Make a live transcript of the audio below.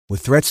With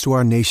threats to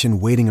our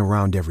nation waiting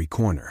around every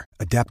corner,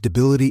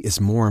 adaptability is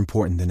more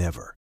important than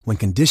ever. When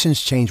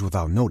conditions change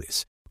without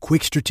notice,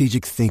 quick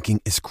strategic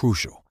thinking is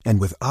crucial.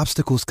 And with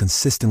obstacles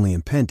consistently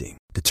impending,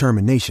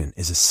 determination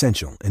is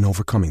essential in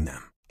overcoming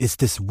them. It's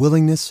this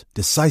willingness,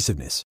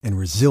 decisiveness, and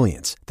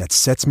resilience that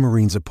sets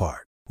Marines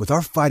apart. With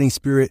our fighting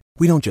spirit,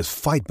 we don't just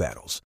fight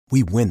battles,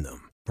 we win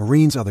them.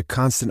 Marines are the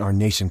constant our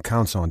nation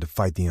counts on to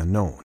fight the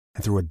unknown.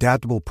 And through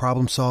adaptable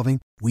problem solving,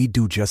 we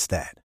do just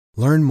that.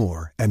 Learn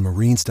more at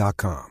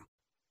marines.com.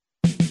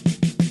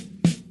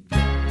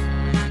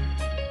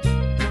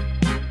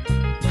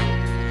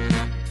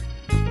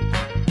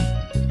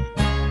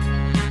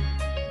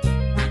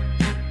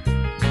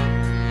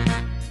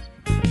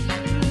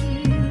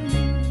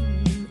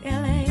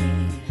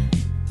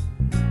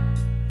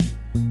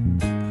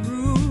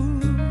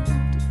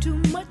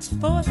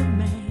 For the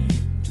man,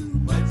 too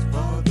much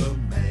for the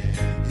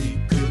man, he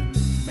couldn't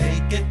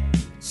make it.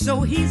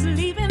 So he's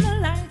leaving the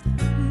life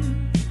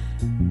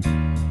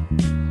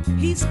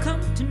he's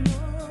come to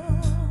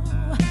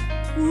know.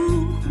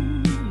 Ooh.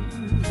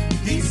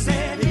 He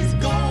said he's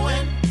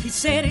going. He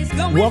said he's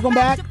going. Welcome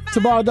back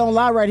to Ball Don't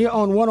Lie right here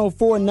on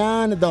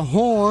 104.9 The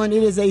Horn.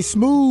 It is a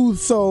Smooth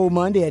Soul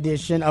Monday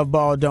edition of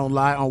Ball Don't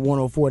Lie on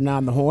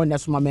 104.9 The Horn.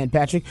 That's where my man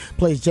Patrick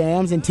plays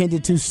jams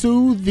intended to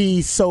soothe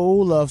the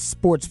soul of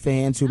sports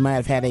fans who might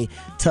have had a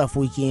tough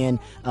weekend.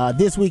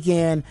 This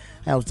weekend,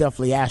 that was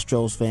definitely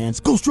Astros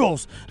fans. Go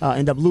Stros!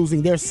 End up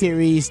losing their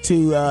series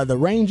to the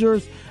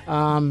Rangers.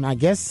 I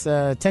guess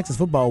Texas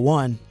football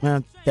won.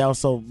 They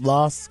also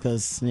lost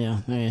because,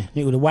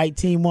 the white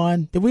team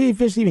won. Did we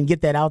officially even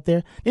get that out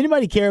there?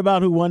 Anybody care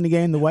about who won the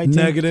game, the white team?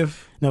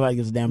 Negative. Nobody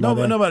gives a damn about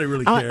that. Nobody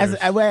really cares.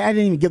 I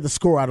didn't even give the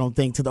score, I don't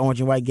think, to the orange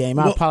and white game.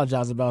 I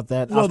apologize about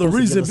that. Well, the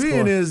reason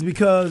being is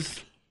because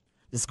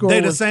the score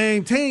they're the was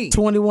same team.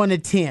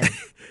 21-10.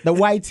 The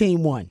white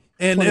team won.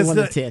 And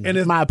 21-10.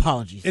 And my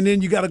apologies. And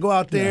then you got to go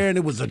out there, and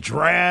it was a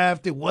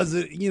draft. It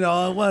wasn't, it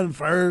wasn't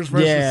first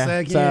versus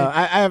second. So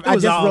I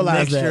just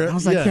realized that. I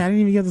was like, I didn't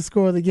even get the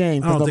score of the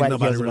game. I don't think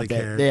nobody really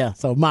cared. Yeah,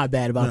 so my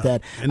bad about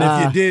that. And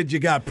if you did, you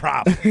got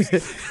problems.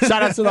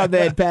 Shout out to my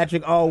man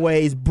Patrick,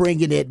 always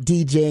bringing it,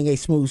 DJing a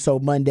Smooth Soul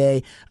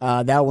Monday.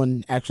 That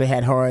one actually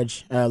had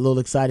Harge a little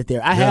excited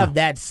there. I have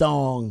that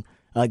song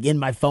in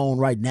my phone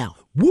right now.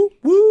 Woo,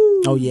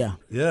 woo. Oh, yeah.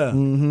 Yeah.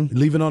 Mm-hmm.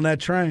 Leaving on that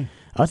train.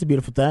 Oh, that's a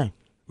beautiful thing.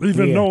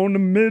 Leaving on the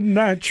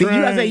midnight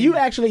train. You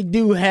actually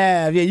do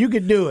have, you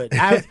could do it.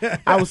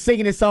 I was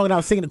singing this song and I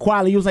was singing it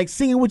quietly. You was like,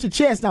 singing with your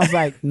chest. And I was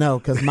like, no,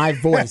 because my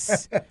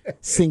voice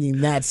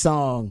singing that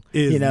song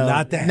is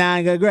not that.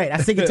 Nah, great. I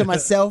sing it to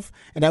myself,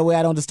 and that way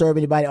I don't disturb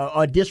anybody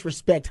or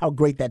disrespect how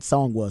great that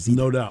song was.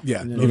 No doubt.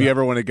 Yeah. If you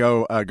ever want to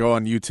go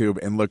on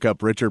YouTube and look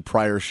up Richard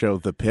Pryor show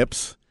The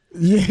Pips.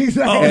 Yeah,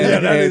 exactly.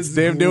 And it's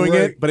them doing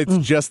it, but it's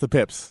just the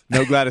Pips.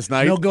 No Gladys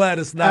Knight. No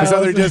Gladys Knight.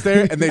 So they're just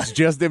there, and it's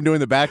just them doing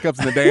the backups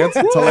and the dance.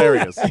 It's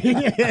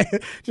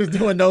hilarious. Just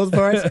doing those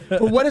parts.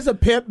 Well, what is a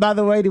pip, by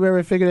the way? Did we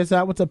ever figure this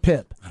out? What's a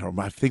pip?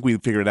 I think we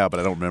figured it out, but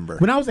I don't remember.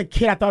 When I was a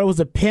kid, I thought it was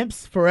a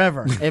Pimps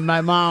Forever, and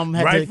my mom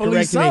had to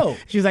correct me.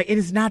 She was like, it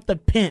is not the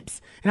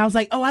Pimps. And I was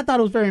like, oh, I thought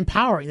it was very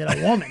empowering that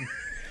a woman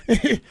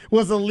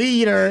was a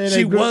leader.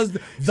 She was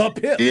the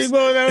Pips. It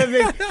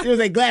was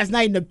like Gladys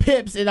Knight and the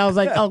Pips, and I was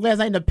like, oh, Gladys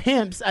Knight and the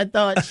Pimps. I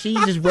thought she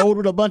just rode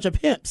with a bunch of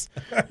pimps,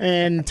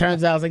 and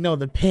turns out I was like, no,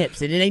 the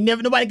Pips, and then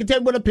nobody could tell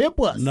me what a pimp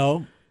was.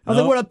 No. I was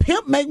like, well, a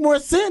pimp make more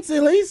sense,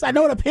 at least. I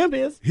know what a pimp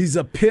is. He's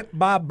a pimp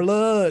by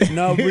blood,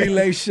 no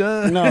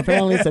relation. No,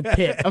 apparently it's a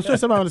pip. I'm sure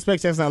somebody on the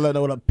Spec Section will let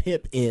know what a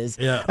pip is.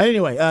 Yeah.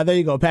 Anyway, there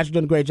you go. Patrick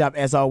doing a great job,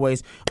 as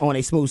always, on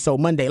a Smooth Soul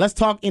Monday. Let's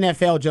talk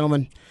NFL,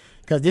 gentlemen.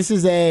 Because this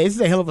is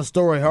a hell of a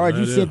story. Hard,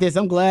 you said this.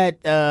 I'm glad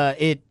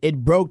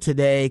it broke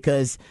today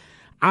because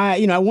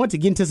I want to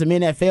get into some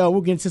NFL.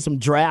 We'll get into some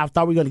draft.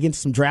 Thought we were going to get into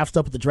some draft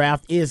stuff, but the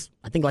draft is,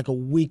 I think, like a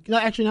week. No,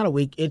 actually not a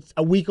week. It's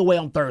a week away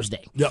on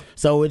Thursday. Yep.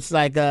 So it's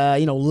like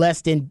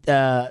less than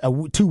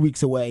 2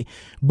 weeks away.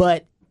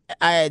 But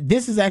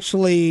this is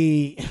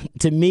actually,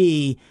 to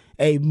me,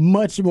 a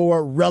much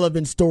more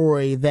relevant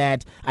story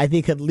that I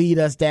think could lead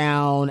us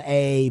down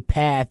a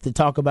path to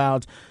talk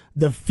about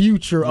the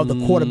future of the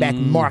quarterback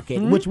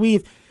market, which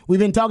we've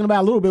been talking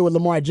about a little bit with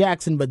Lamar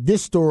Jackson, but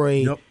this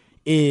story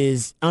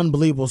is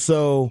unbelievable.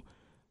 So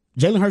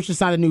Jalen Hurts just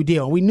signed a new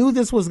deal. We knew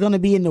this was going to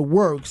be in the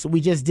works.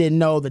 We just didn't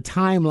know the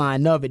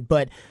timeline of it.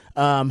 But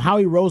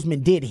Howie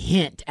Roseman did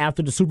hint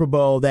after the Super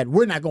Bowl that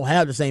we're not going to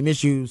have the same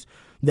issues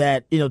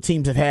that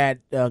teams have had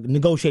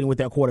negotiating with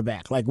their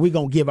quarterback. Like, we're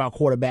going to give our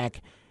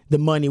quarterback the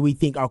money we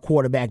think our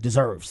quarterback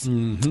deserves.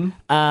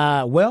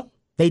 Well,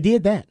 they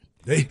did that.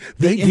 They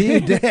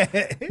did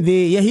that.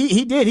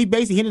 He did. He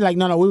basically hinted like,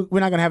 no, we're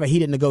not going to have a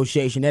heated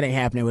negotiation. That ain't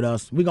happening with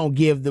us. We're going to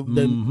give the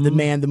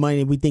man the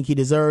money we think he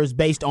deserves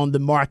based on the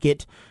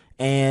market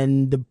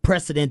and the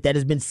precedent that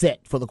has been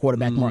set for the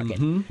quarterback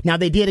market. Now,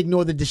 they did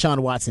ignore the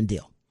Deshaun Watson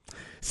deal.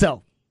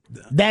 So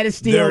that is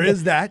still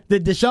that. The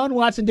Deshaun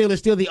Watson deal is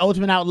still the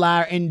ultimate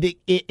outlier, and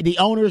the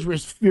owners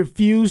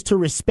refuse to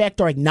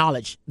respect or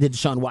acknowledge the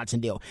Deshaun Watson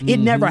deal.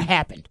 It never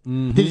happened.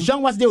 The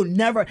Deshaun Watson deal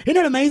never. Isn't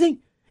that amazing?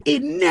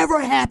 It never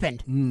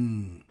happened.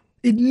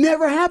 It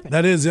never happened.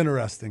 That is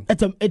interesting.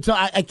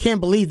 I can't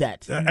believe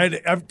that.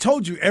 I've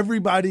told you,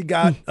 everybody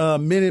got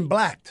Men in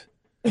Black.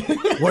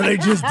 Where they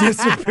just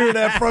disappear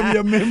that from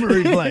your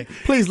memory blank.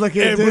 Please look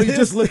at Everybody's this.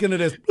 just looking at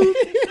this.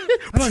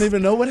 I don't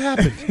even know what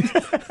happened.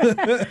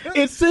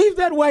 It seems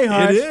that way,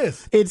 Hush. It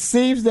is. It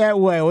seems that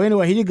way. Well,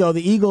 anyway, here you go.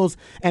 The Eagles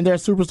and their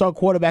superstar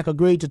quarterback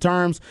agreed to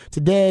terms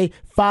today.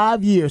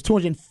 5 years,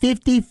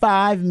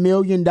 $255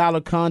 million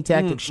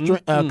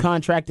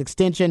contract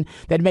extension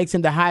that makes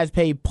him the highest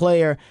paid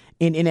player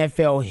in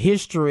NFL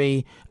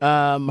history.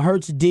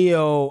 Hurts'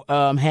 deal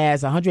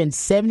has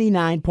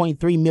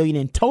 $179.3 million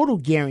in total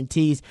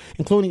guarantees,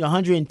 including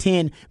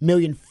 $110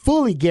 million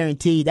fully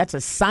guaranteed. That's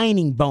a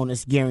signing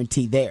bonus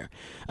guarantee there.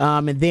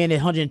 And then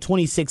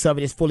 126 of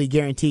it is fully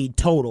guaranteed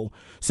total.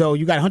 So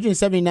you got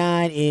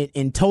 179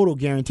 in total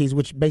guarantees,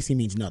 which basically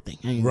means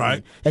nothing.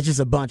 Right. That's just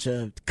a bunch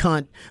of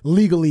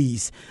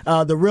legalese.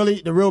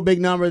 The real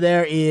big number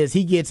there is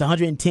he gets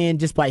 110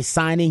 just by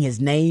signing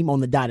his name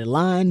on the dotted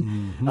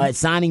line,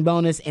 signing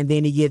bonus, and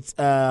then he gets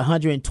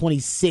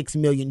 126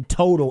 million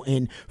total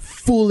in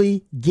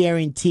fully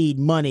guaranteed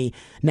money.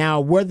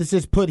 Now, where does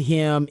this put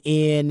him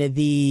in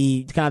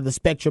the kind of the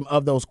spectrum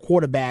of those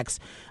quarterbacks?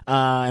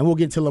 And we'll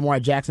get to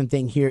Lamar Jackson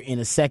thing here in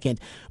a second,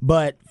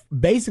 but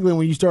basically,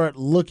 when you start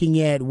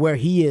looking at where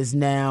he is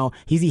now,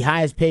 he's the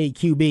highest paid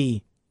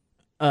QB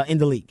in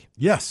the league.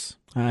 Yes.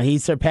 He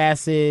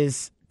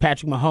surpasses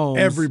Patrick Mahomes.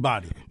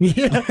 Everybody.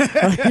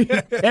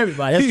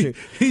 Everybody, that's true.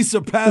 He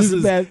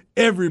surpasses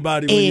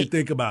everybody when you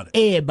think about it.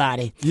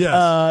 Everybody.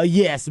 Yes.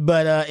 Yes,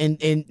 but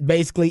in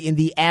basically in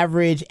the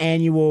average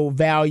annual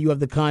value of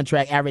the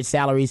contract, average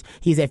salaries,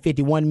 he's at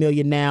 $51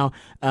 million now,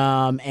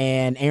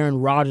 and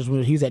Aaron Rodgers,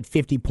 he was at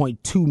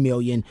 $50.2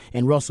 million,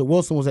 and Russell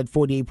Wilson was at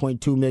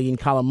 $48.2 million,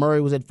 Kyler Murray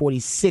was at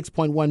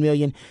 $46.1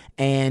 million,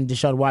 and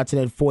Deshaun Watson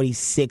at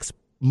 $46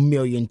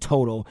 million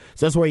total.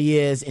 So that's where he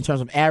is in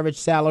terms of average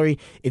salary.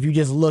 If you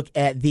just look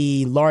at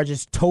the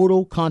largest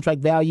total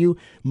contract value,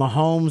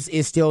 Mahomes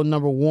is still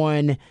number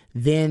one,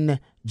 then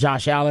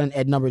Josh Allen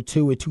at number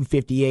two at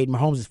 $258.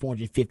 Mahomes is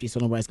 $450, so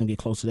nobody's going to get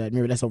close to that.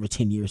 Remember, that's over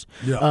 10 years.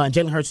 Yeah. And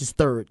Jalen Hurts is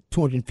third,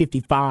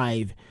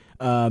 $255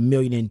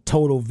 million in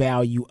total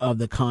value of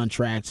the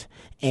contract,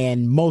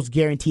 and most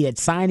guaranteed at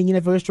signing in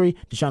NFL history.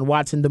 Deshaun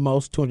Watson the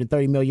most,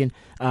 $230 million.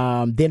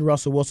 Then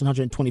Russell Wilson,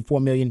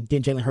 $124 million.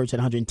 Then Jalen Hurts at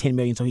 $110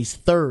 million. So he's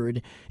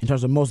third in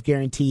terms of most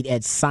guaranteed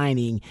at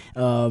signing.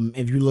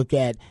 If you look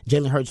at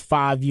Jalen Hurts'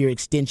 5-year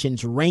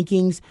extensions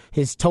rankings,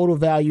 his total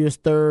value is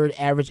third,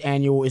 average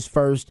annual is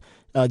first,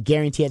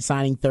 guarantee at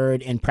signing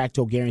third, and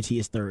practical guarantee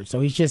is third. So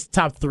he's just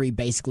top three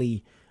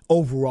basically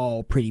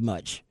overall, pretty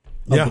much,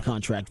 of the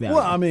contract value.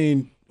 Well, I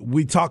mean,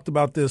 we talked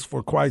about this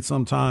for quite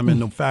some time,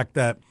 and the fact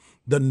that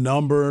the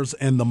numbers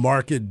and the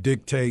market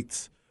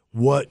dictates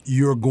what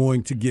you're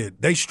going to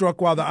get. They struck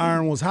while the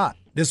iron was hot.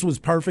 This was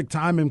perfect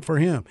timing for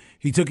him.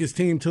 He took his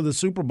team to the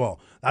Super Bowl.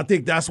 I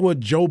think that's what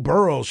Joe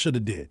Burrow should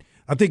have did.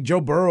 I think Joe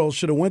Burrow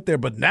should have went there,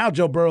 but now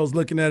Joe Burrow's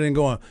looking at it and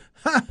going,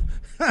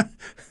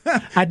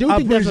 I do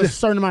think there's a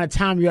certain amount of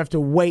time you have to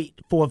wait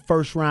for a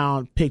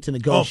first-round pick to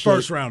negotiate. Oh,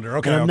 first-rounder.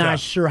 Okay, and I'm not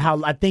sure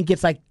how. I think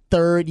it's like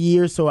third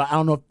year, so I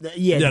don't know.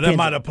 That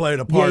might have played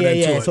a part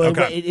into it. So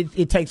okay.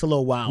 it takes a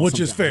little while. Which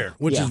is fair,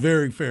 which is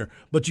very fair.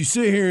 But you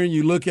sit here and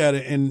you look at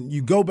it and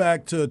you go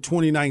back to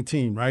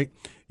 2019, right?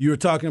 You were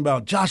talking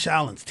about Josh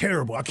Allen's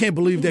terrible. I can't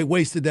believe they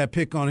wasted that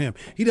pick on him.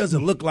 He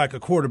doesn't look like a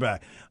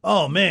quarterback.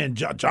 Oh, man,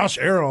 Josh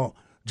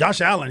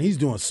Allen, he's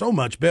doing so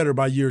much better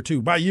by year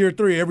 2. By year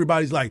 3,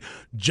 everybody's like,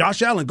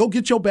 Josh Allen, go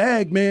get your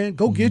bag, man.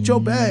 Go get your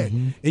bag.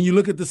 And you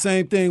look at the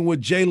same thing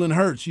with Jalen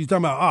Hurts. You're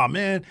talking about, oh,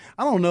 man,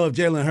 I don't know if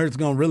Jalen Hurts is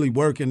going to really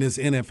work in this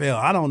NFL.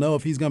 I don't know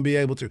if he's going to be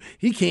able to.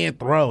 He can't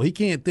throw. He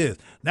can't this.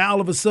 Now, all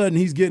of a sudden,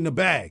 he's getting a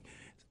bag.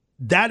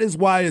 That is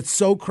why it's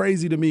so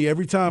crazy to me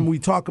every time we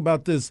talk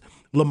about this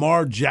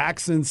Lamar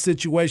Jackson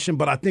situation.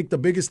 But I think the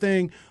biggest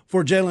thing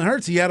for Jalen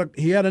Hurts, he had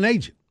an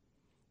agent.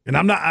 And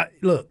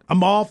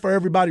I'm all for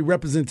everybody.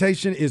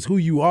 Representation is who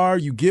you are.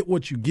 You get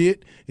what you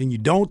get, and you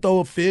don't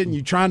throw a fit, and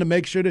you're trying to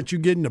make sure that you're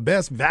getting the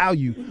best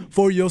value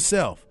for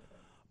yourself.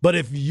 But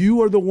if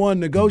you are the one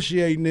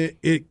negotiating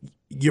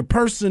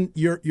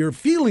your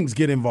feelings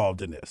get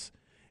involved in this.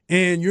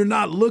 And you're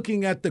not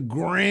looking at the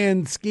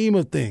grand scheme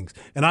of things.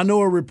 And I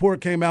know a report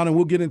came out, and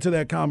we'll get into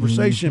that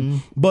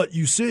conversation, but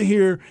you sit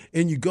here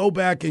and you go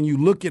back and you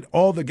look at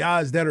all the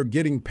guys that are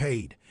getting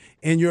paid,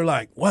 and you're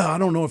like, well, I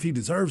don't know if he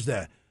deserves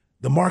that.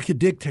 The market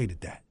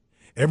dictated that.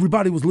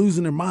 Everybody was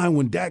losing their mind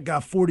when Dak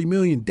got $40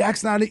 million.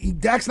 Dak's not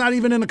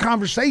even in the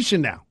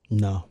conversation now.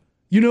 No.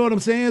 You know what I'm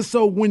saying?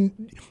 So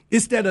when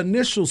it's that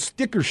initial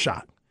sticker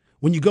shot,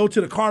 when you go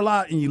to the car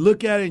lot and you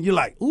look at it and you're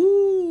like,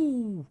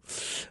 ooh,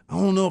 I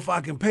don't know if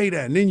I can pay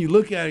that. And then you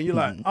look at it and you're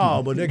like,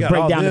 oh, but they got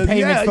break all down this. the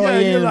payments for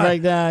you. You're like,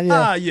 break down,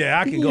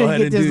 I can go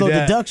ahead and do that. Get this little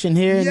deduction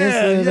here.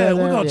 Yeah,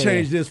 we're going to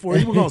change this for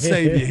you. We're going to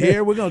save you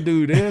here. We're going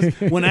to do this.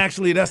 When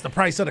actually that's the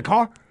price of the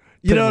car.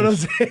 You know what I'm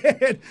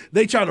saying?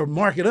 They try to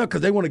mark it up because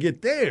they want to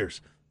get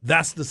theirs.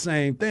 That's the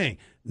same thing.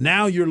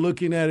 Now you're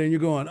looking at it and you're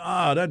going,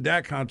 that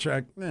Dak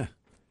contract,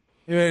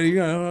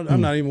 Yeah, I'm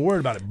not even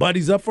worried about it.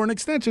 Buddy's up for an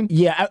extension.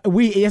 Yeah,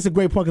 that's a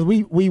great point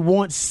because we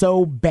want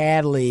so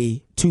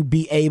badly to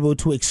be able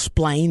to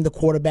explain the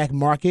quarterback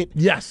market.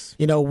 Yes.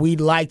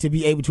 We'd like to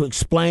be able to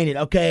explain it.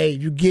 Okay,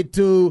 you get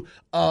to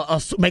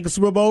make a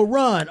Super Bowl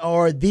run,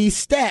 or these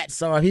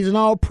stats, or he's an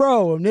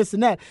All-Pro, and this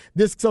and that.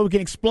 This so we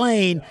can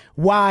explain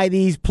why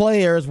these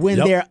players, when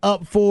they're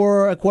up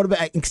for a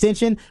quarterback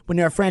extension, when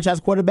they're a franchise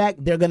quarterback,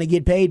 they're going to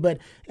get paid. But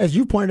as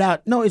you pointed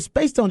out, no, it's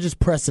based on just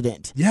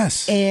precedent.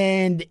 Yes.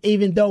 And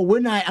even though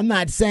I'm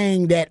not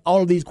saying that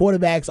all of these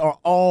quarterbacks are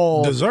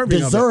all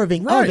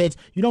deserving of it.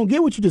 You don't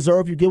get what you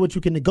deserve. You get what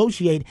you can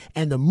negotiate,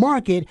 and the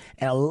market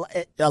a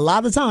lot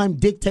of the time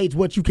dictates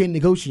what you can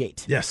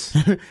negotiate. Yes.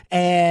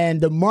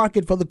 And the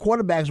market for the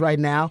quarterbacks right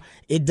now,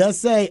 it does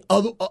say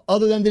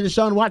other than the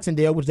Deshaun Watson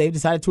deal, which they've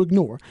decided to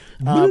ignore.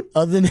 Other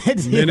than that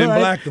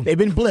deal, they've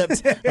been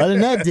blipped. Other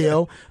than that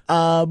deal,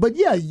 but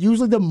yeah,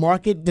 usually the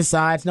market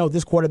decides, no,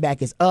 this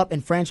quarterback is up,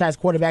 and franchise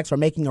quarterbacks are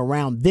making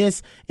around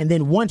this. And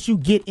then once you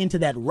get into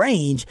that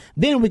range,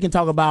 then we can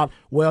talk about,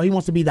 well, he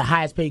wants to be the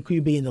highest paid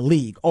QB in the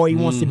league, or he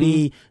wants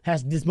to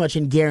has this much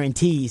in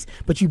guarantees.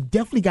 But you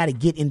definitely got to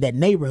get in that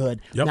neighborhood.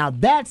 Yep. Now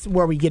that's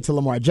where we get to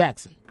Lamar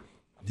Jackson.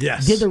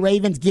 Yes. Did the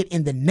Ravens get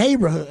in the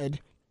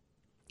neighborhood?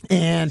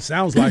 And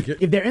sounds like it.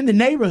 If they're in the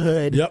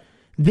neighborhood,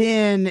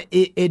 then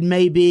it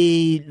may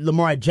be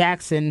Lamar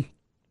Jackson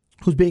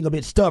who's being a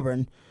bit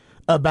stubborn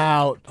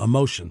about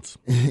emotions.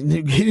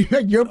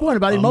 Your point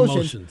about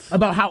emotions,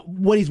 about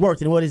what he's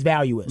worth and what his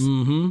value is.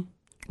 Mm-hmm.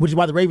 Which is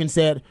why the Ravens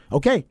said,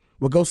 okay,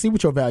 we'll go see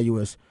what your value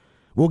is.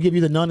 We'll give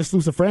you the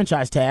non-exclusive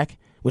franchise tag,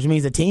 which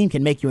means the team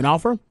can make you an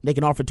offer. They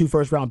can offer 2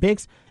 first-round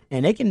picks,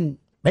 and they can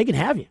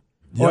have you.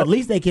 Or at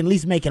least they can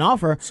make an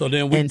offer.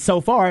 And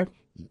so far,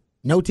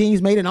 no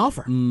team's made an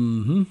offer.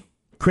 Mm-hmm.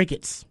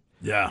 Crickets.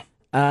 Yeah.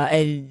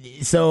 And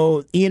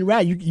so Ian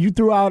Rapp, you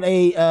threw out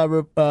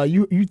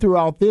you threw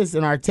out this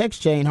in our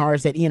text chain,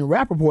 Horace, that Ian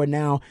Rappaport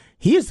now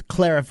he has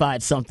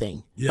clarified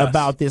something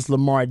about this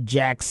Lamar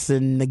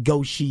Jackson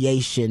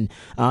negotiation.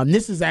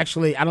 This is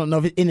actually, I don't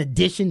know if in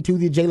addition to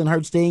the Jalen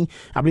Hurts thing,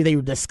 I believe they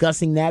were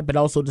discussing that, but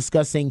also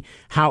discussing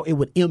how it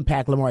would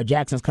impact Lamar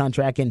Jackson's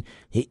contract. And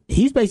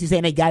he's basically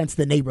saying they got into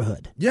the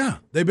neighborhood. Yeah,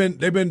 they've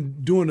been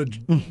doing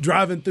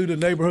driving through the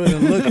neighborhood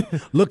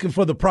and looking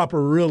for the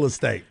proper real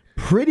estate.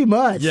 Pretty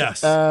much.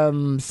 Yes.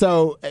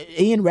 So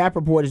Ian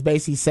Rappaport is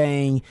basically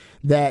saying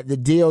that the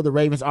deal the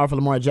Ravens offered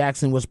Lamar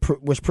Jackson was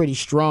pretty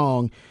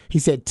strong. He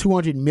said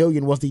 $200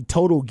 million was the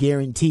total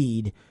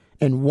guaranteed,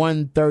 and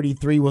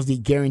 $133 was the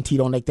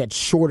guaranteed on that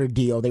shorter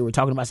deal they were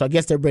talking about. So I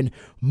guess there have been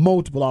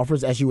multiple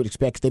offers, as you would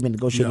expect, 'cause they've been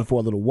negotiating for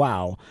a little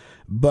while.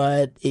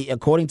 But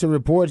according to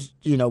reports,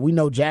 we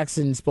know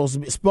Jackson's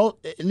supposed to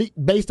be,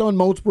 based on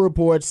multiple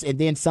reports and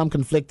then some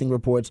conflicting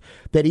reports,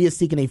 that he is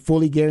seeking a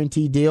fully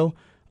guaranteed deal.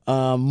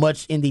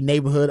 Much in the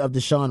neighborhood of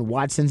Deshaun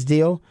Watson's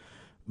deal.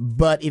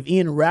 But if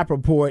Ian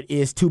Rappaport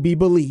is to be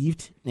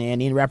believed, and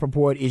Ian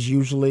Rappaport is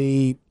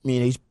usually,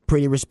 he's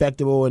pretty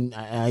respectable and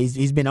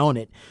he's been on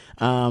it.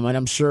 And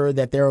I'm sure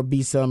that there will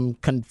be some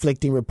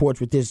conflicting reports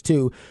with this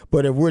too.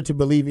 But if we're to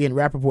believe Ian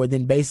Rappaport,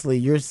 then basically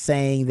you're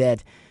saying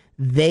that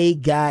they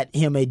got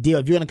him a deal.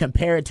 If you're going to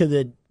compare it to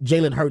the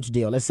Jalen Hurts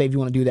deal, let's say if you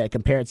want to do that,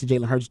 compare it to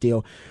Jalen Hurts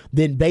deal,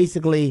 then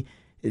basically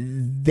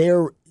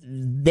their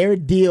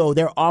deal,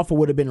 their offer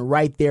would have been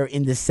right there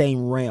in the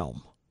same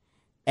realm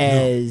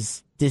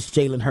as this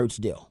Jalen Hurts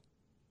deal.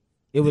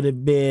 It would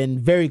have been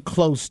very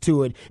close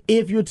to it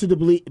if you're to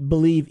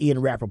believe Ian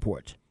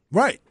Rappaport.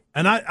 Right.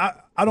 And I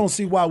don't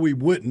see why we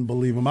wouldn't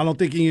believe him. I don't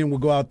think Ian will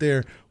go out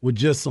there with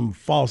just some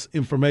false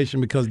information,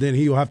 because then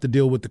he'll have to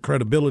deal with the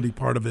credibility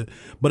part of it.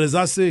 But as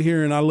I sit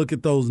here and I look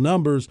at those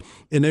numbers,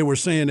 and they were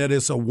saying that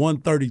it's a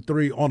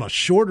 133 on a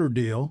shorter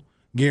deal,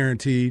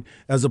 guaranteed,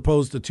 as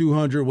opposed to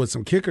 200 with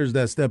some kickers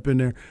that step in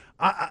there.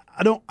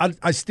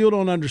 I still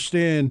don't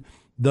understand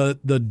the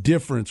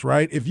difference,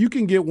 right? If you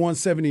can get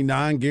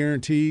 179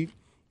 guaranteed,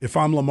 if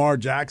I'm Lamar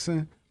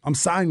Jackson, I'm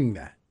signing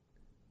that.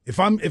 If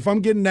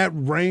I'm getting that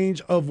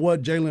range of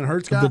what Jalen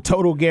Hurts got, the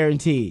total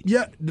guaranteed.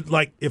 Yeah,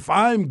 like if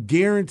I'm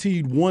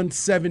guaranteed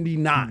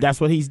 179, that's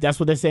what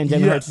they're saying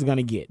Jalen Hurts is going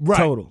to get. Right.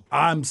 Total.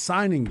 I'm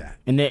signing that.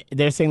 And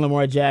they're saying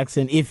Lamar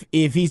Jackson, if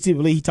he's to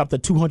believe he topped the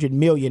 $200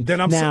 million,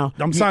 then I'm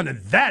signing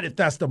that if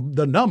that's the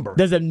number.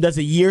 Does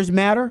a years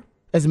matter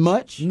as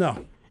much?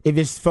 No. If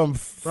it's from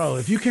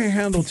if you can't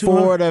handle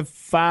 4 to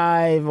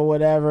 5 or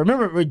whatever.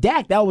 Remember,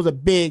 Dak, that was a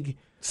big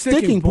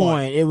sticking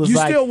point. It was you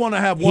like still want to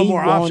have one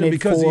more option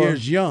because he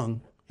is young.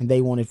 And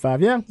they wanted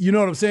 5, yeah. You know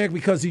what I'm saying?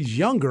 Because he's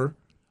younger,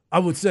 I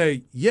would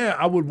say, yeah,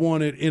 I would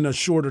want it in a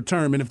shorter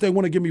term. And if they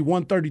want to give me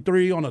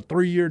 133 on a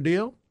 3-year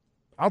deal,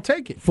 I'll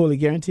take it. Fully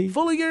guaranteed?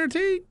 Fully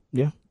guaranteed?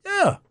 Yeah.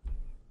 Yeah.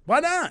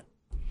 Why not?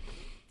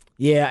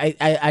 Yeah,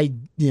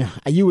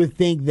 you would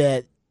think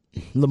that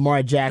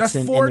Lamar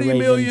Jackson that's $40 and the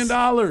Ravens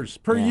million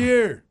per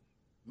year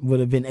would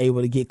have been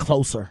able to get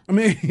closer. I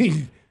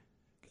mean,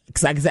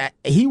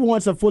 he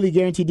wants a fully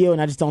guaranteed deal,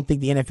 and I just don't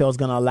think the NFL is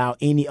going to allow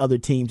any other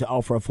team to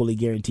offer a fully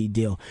guaranteed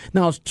deal.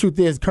 Now, the truth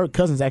is, Kirk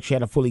Cousins actually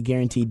had a fully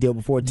guaranteed deal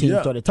before teams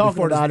started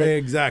talking about it.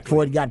 Exactly.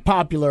 Before it got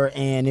popular,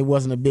 and it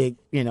wasn't a big,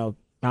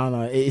 I don't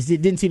know. It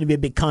didn't seem to be a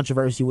big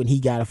controversy when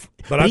he got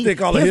But I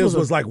think all of his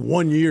was like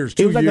 1 year, 2 years.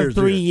 It was like a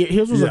 3 year.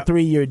 His was a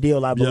 3 year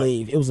deal, I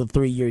believe. It was a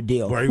 3 year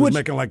deal. Where he was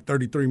making like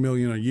 $33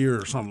 million a year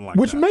or something like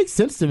that. Which makes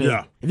sense to me.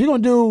 Yeah. If you're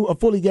going to do a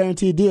fully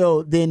guaranteed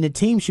deal, then the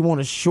team should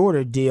want a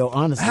shorter deal,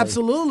 honestly.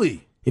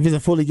 Absolutely. If it's a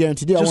fully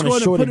guaranteed deal, Just I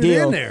want a shorter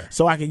deal in there.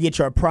 so I can get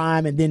your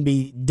prime and then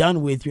be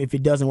done with you. If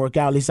it doesn't work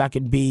out, at least I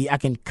can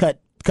cut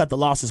the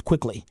losses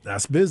quickly.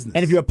 That's business.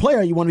 And if you're a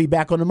player, you want to be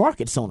back on the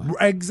market sooner.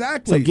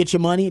 Exactly. So get your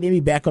money and then be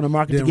back on the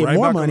market to get right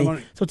more back on the money.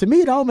 money. So to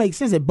me, it all makes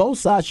sense that both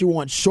sides you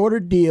want shorter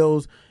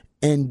deals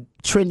and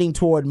trending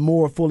toward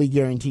more fully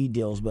guaranteed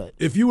deals. But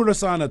if you were to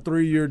sign a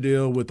 3-year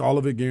deal with all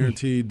of it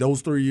guaranteed,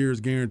 those 3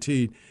 years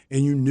guaranteed,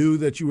 and you knew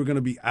that you were going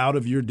to be out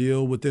of your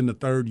deal within the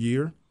third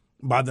year,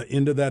 by the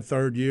end of that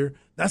third year,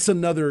 that's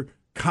another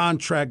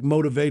contract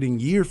motivating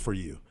year for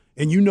you.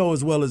 And you know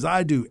as well as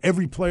I do,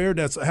 every player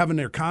that's having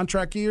their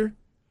contract year,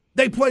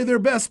 they play their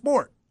best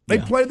sport. They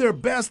play their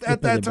best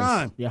at that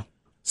time. Yeah.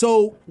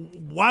 So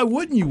why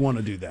wouldn't you want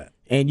to do that?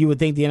 And you would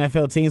think the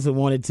NFL teams would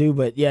want it too,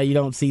 but you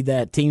don't see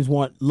that. Teams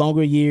want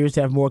longer years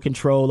to have more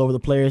control over the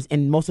players,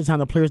 and most of the time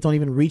the players don't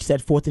even reach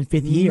that 4th and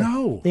 5th year.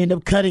 No. They end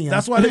up cutting them.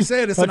 That's why they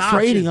said it's an option.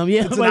 Trading them,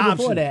 it's an option.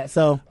 Before that.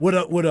 So with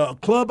a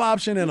club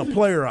option and a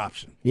player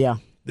option. Yeah.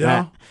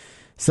 Yeah.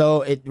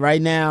 So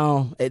right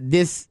now,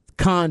 this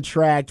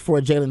contract for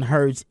Jalen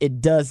Hurts,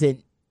 it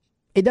doesn't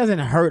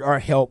hurt or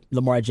help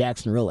Lamar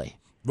Jackson, really.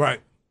 Right.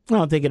 I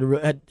don't think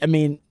it. I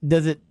mean,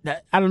 does it?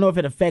 I don't know if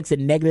it affects it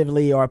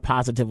negatively or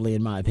positively,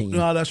 in my opinion.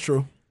 No, that's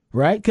true.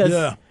 Right?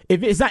 Because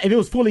if it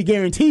was fully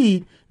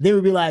guaranteed, they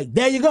would be like,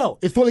 "There you go,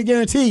 it's fully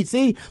guaranteed."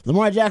 See,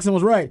 Lamar Jackson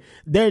was right.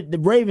 The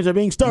Ravens are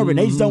being stubborn.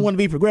 They just don't want to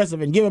be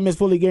progressive and give him his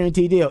fully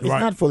guaranteed deal. It's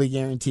not fully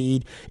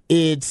guaranteed.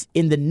 It's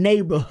in the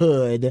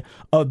neighborhood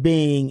of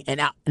being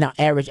an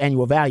average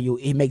annual value.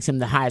 It makes him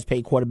the highest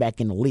paid quarterback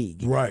in the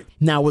league. Right.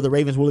 Now, were the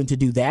Ravens willing to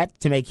do that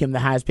to make him the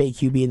highest paid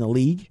QB in the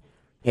league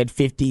at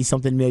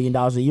 $50-something million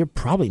a year?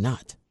 Probably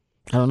not.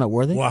 I don't know.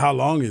 Were they? Well, how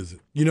long is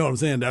it? You know what I'm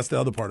saying? That's the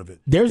other part of it.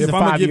 There's a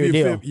 5-year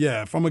deal.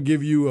 If I'm going to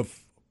give you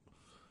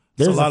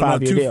there's a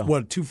 5-year deal.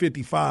 What,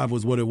 $255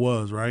 was what it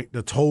was, right?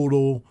 The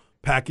total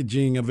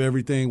packaging of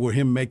everything with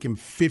him making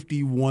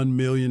 $51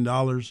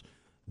 million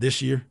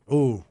this year.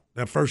 Ooh,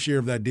 that first year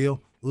of that deal.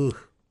 Ugh.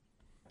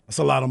 That's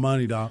a lot of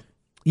money, dog.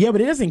 Yeah,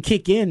 but it doesn't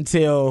kick in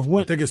till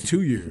when? I think it's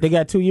 2 years. They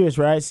got 2 years,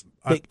 right?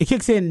 It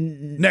kicks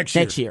in next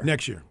year.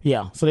 Next year.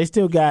 Yeah, so they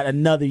still got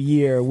another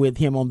year with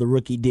him on the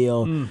rookie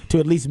deal to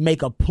at least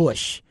make a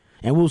push.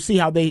 And we'll see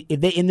how if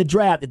they in the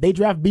draft, if they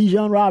draft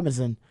Bijan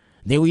Robinson,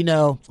 then we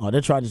know,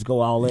 they're trying to just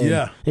go all in.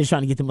 Yeah. They're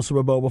trying to get them a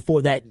Super Bowl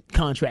before that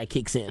contract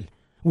kicks in,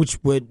 which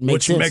would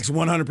make sense. Which makes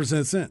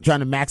 100% sense.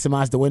 Trying to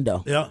maximize the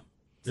window.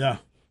 Yeah.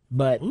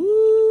 But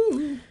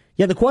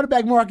the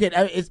quarterback market,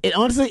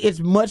 honestly, it's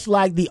much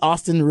like the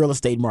Austin real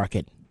estate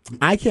market.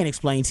 I can't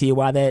explain to you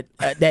why that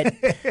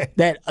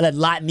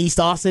lot in East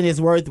Austin is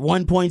worth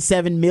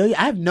 $1.7 million.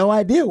 I have no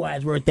idea why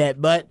it's worth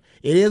that, but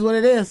it is what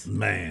it is.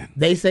 Man,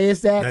 they say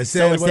it's that,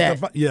 so it's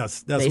that.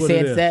 Yes, that's what it is. They say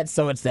it's that,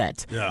 so it's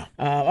that. Yeah.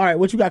 All right,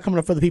 what you got coming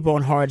up for the people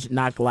on Hard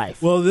Knock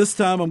Life? Well, this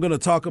time I'm going to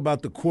talk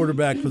about the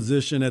quarterback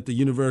position at the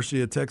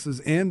University of Texas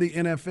and the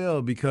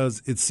NFL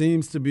because it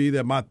seems to be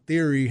that my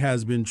theory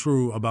has been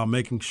true about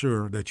making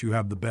sure that you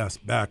have the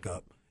best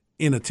backup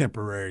in a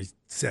temporary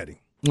setting.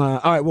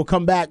 All right, we'll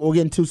come back. We'll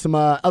get into some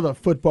other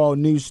football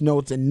news,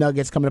 notes, and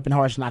nuggets coming up in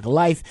Hard Knock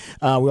Life.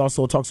 We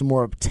also talk some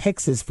more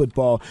Texas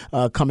football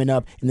coming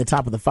up in the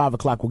top of the 5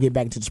 o'clock. We'll get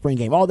back into the spring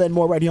game. All that and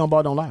more right here on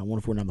Ball Don't Lie on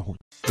 104.9 The Horn.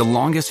 The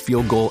longest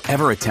field goal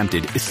ever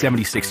attempted is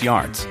 76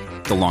 yards.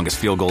 The longest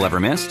field goal ever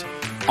missed?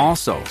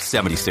 Also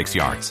 76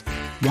 yards.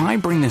 Why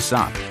bring this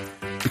up?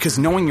 Because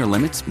knowing your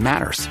limits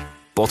matters,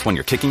 both when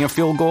you're kicking a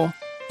field goal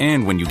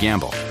and when you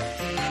gamble.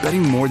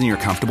 Betting more than you're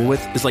comfortable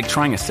with is like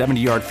trying a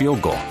 70-yard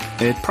field goal.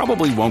 It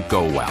probably won't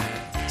go well.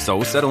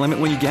 So set a limit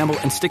when you gamble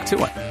and stick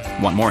to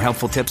it. Want more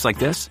helpful tips like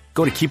this?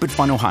 Go to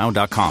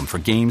keepitfunohio.com for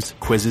games,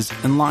 quizzes,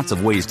 and lots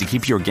of ways to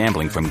keep your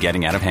gambling from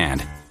getting out of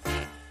hand.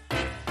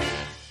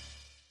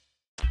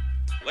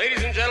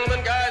 Ladies and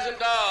gentlemen, guys and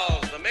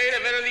dolls, the main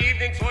event of the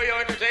evening for your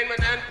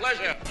entertainment and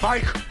pleasure.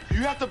 Mike,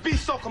 you have to be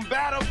so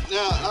combative.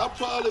 Now, I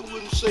probably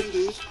wouldn't say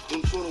this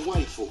in front of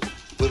white folk.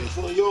 But in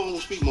front of y'all, I'm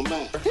gonna speak my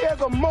mind. He has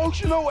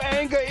emotional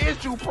anger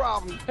issue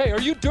problem. Hey,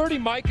 are you Dirty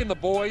Mike and the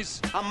boys?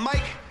 I'm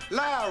Mike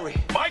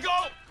Lowry. Michael!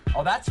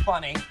 Oh, that's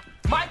funny.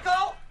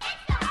 Michael!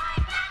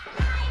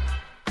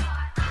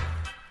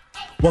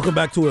 Welcome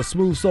back to a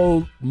Smooth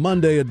Soul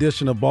Monday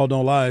edition of Ball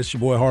Don't Lie. It's your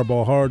boy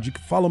Hardball Hard. You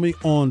can follow me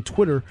on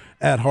Twitter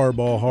at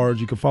Hardball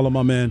Hard. You can follow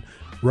my man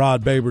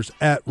Rod Babers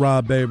at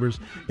Rod Babers.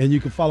 And you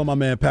can follow my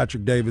man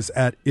Patrick Davis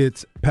at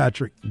It's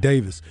Patrick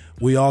Davis.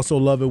 We also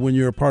love it when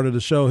you're a part of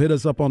the show. Hit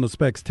us up on the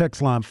Specs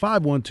text line,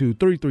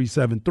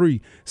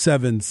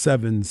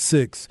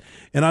 512-337-3776.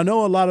 And I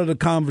know a lot of the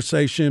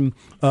conversation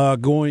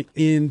going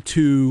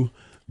into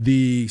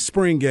the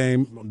spring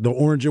game, the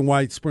orange and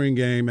white spring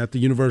game at the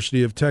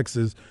University of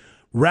Texas,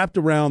 wrapped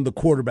around the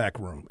quarterback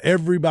room.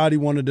 Everybody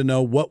wanted to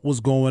know what was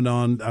going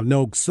on. I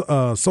know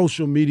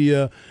social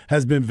media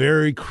has been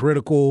very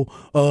critical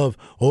of,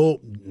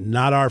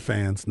 not our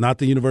fans, not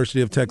the University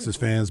of Texas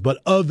fans,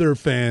 but other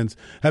fans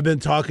have been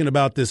talking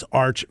about this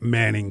Arch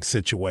Manning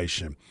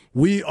situation.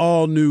 We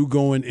all knew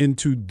going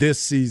into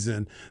this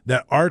season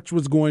that Arch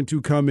was going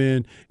to come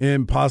in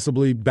and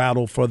possibly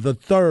battle for the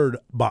third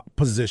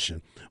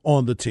position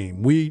on the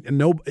team. We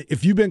know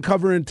if you've been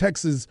covering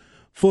Texas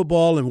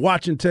football and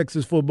watching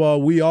Texas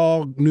football, we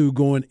all knew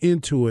going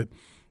into it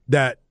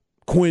that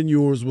Quinn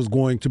Ewers was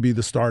going to be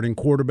the starting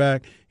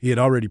quarterback. He had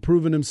already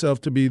proven himself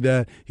to be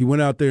that. He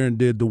went out there and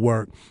did the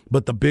work.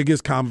 But the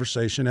biggest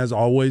conversation has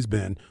always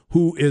been,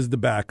 who is the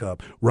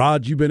backup?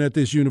 Rod, you've been at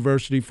this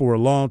university for a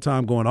long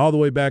time, going all the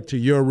way back to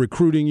your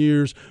recruiting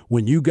years.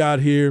 When you got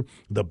here,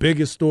 the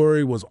biggest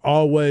story was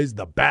always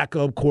the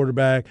backup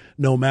quarterback,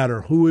 no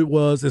matter who it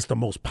was. It's the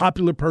most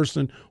popular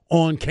person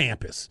on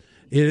campus.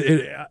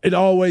 It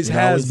always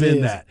has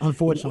been that.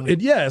 Unfortunately.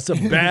 It's a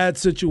bad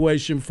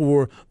situation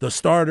for the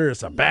starter.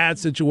 It's a bad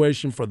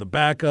situation for the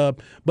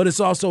backup. But it's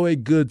also a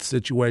good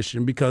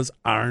situation because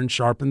iron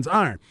sharpens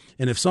iron.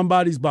 And if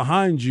somebody's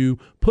behind you,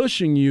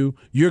 pushing you,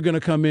 you're going to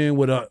come in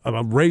with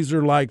a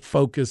razor-like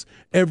focus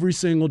every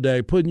single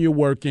day, putting your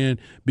work in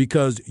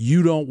because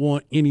you don't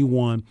want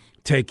anyone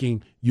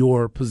taking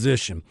your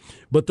position.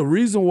 But the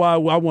reason why I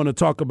want to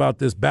talk about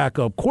this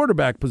backup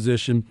quarterback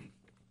position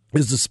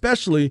is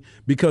especially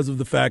because of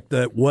the fact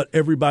that what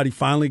everybody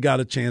finally got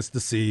a chance to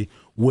see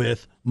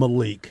with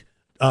Maalik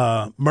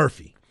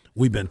Murphy.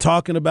 We've been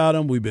talking about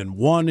him. We've been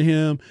wanting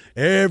him.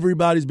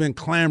 Everybody's been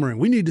clamoring.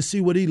 We need to see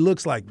what he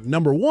looks like.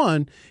 Number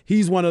one,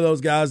 he's one of those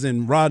guys,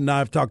 and Rod and I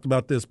have talked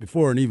about this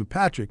before, and even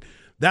Patrick,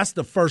 that's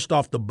the first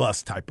off the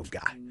bus type of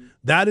guy.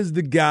 That is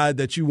the guy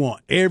that you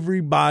want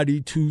everybody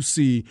to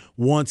see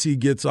once he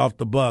gets off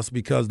the bus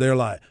because they're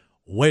like,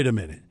 wait a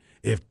minute.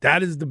 If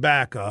that is the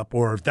backup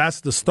or if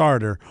that's the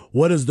starter,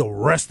 what does the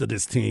rest of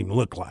this team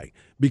look like?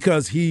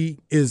 Because he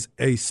is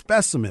a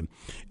specimen.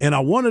 And I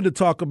wanted to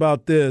talk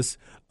about this,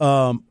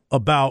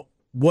 about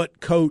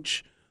what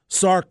Coach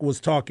Sark was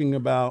talking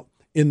about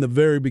in the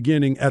very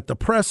beginning at the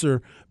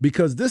presser,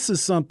 because this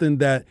is something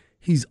that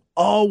he's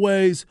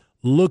always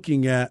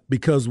looking at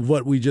because of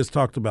what we just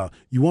talked about.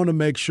 You want to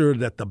make sure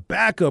that the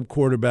backup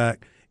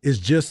quarterback is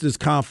just as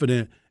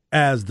confident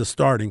as the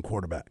starting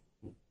quarterback.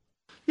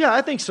 Yeah,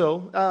 I think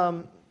so.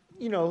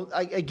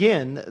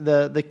 Again,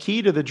 the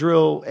key to the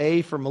drill,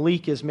 for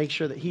Maalik is make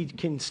sure that he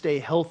can stay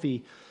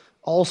healthy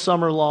all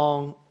summer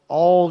long,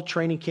 all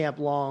training camp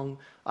long.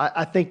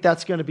 I think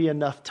that's going to be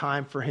enough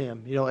time for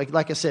him.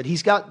 Like I said,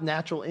 he's got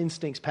natural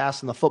instincts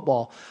passing the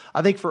football.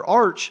 I think for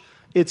Arch,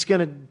 it's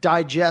going to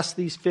digest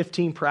these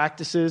 15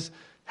 practices,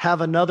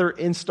 have another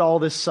install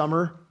this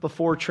summer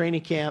before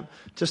training camp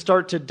to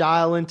start to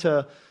dial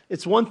into.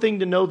 It's one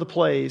thing to know the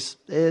plays.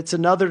 It's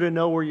another to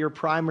know where your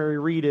primary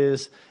read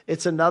is.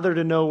 It's another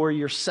to know where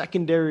your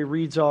secondary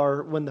reads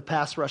are when the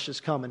pass rush is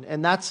coming.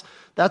 And that's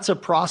a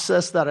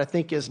process that I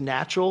think is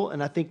natural,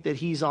 and I think that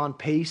he's on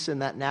pace in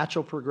that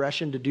natural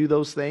progression to do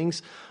those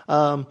things.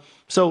 I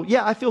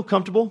feel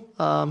comfortable.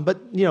 But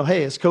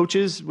hey, as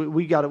coaches,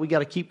 we got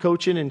to keep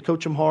coaching and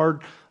coach them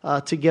hard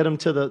to get them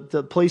to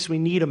the place we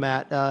need them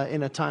at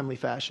in a timely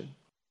fashion.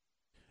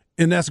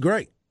 And that's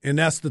great. And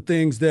that's the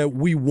things that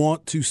we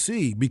want to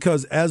see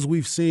because as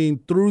we've seen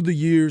through the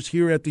years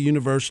here at the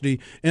university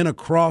and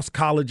across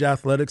college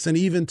athletics and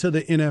even to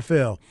the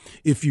NFL,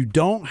 if you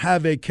don't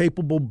have a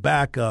capable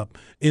backup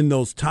in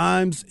those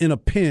times in a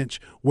pinch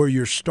where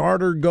your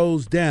starter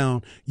goes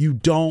down, you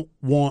don't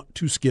want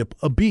to skip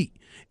a beat.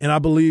 And I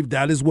believe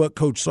that is what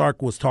Coach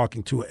Sark was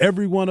talking to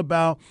everyone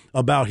about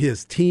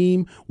his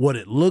team, what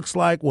it looks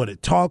like, what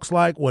it talks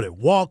like, what it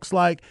walks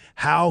like,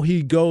 how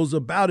he goes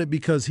about it,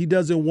 because he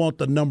doesn't want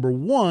the number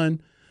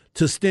one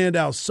to stand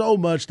out so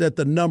much that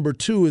the number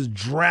two is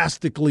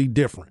drastically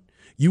different.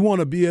 You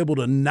want to be able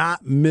to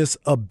not miss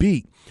a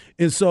beat.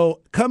 And so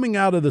coming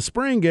out of the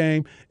spring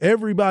game,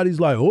 everybody's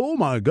like, oh,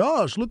 my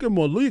gosh, look at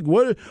Maalik.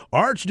 What?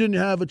 Arch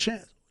didn't have a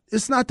chance.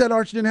 It's not that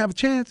Arch didn't have a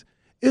chance.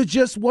 It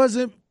just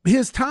wasn't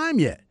his time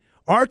yet.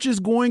 Arch is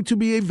going to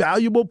be a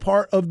valuable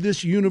part of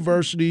this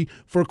university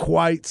for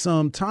quite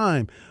some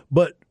time.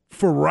 But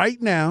for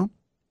right now,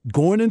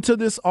 going into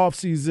this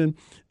offseason,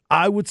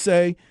 I would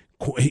say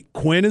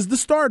Quinn is the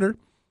starter,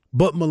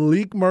 but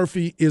Maalik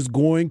Murphy is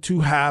going to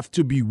have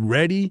to be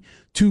ready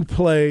to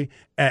play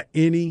at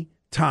any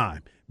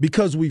time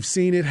because we've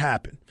seen it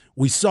happen.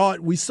 We saw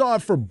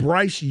it for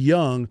Bryce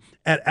Young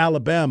at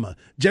Alabama.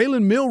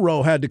 Jalen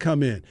Milroe had to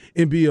come in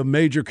and be a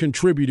major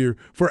contributor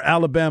for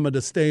Alabama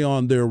to stay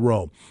on their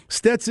roll.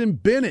 Stetson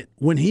Bennett,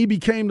 when he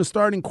became the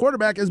starting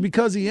quarterback, is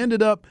because he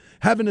ended up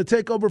having to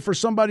take over for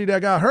somebody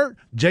that got hurt,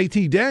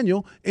 JT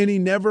Daniel, and he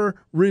never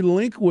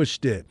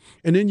relinquished it.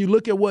 And then you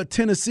look at what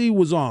Tennessee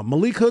was on.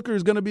 Malik Hooker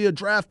is going to be a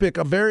draft pick,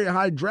 a very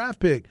high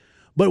draft pick.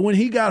 But when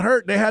he got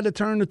hurt, they had to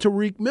turn to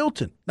Tariq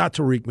Milton. Not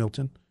Tariq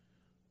Milton.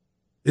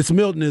 It's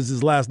Milton is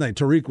his last name.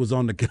 Tariq was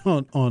on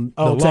the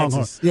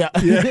Longhorns. Yeah.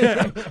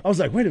 Yeah. I was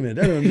like, wait a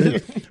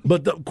minute.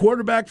 But the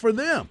quarterback for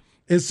them.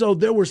 And so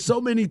there were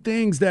so many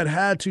things that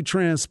had to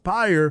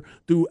transpire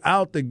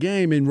throughout the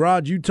game. And,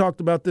 Rod, you talked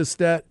about this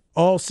stat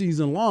all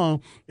season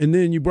long, and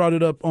then you brought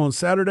it up on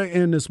Saturday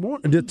and this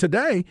morning.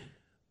 Today,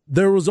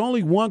 there was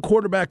only one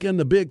quarterback in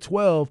the Big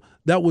 12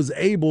 that was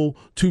able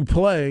to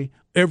play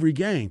every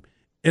game,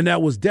 and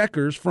that was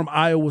Deckers from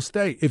Iowa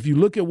State. If you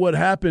look at what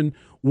happened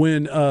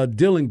when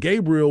Dylan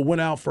Gabriel went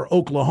out for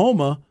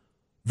Oklahoma,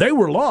 they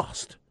were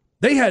lost.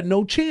 They had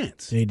no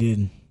chance. They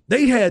didn't.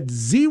 They had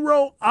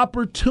zero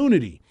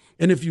opportunity.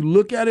 And if you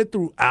look at it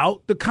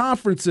throughout the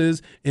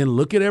conferences and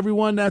look at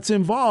everyone that's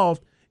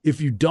involved,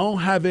 if you don't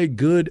have a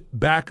good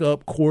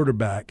backup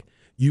quarterback,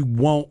 you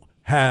won't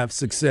have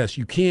success.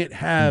 You can't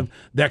have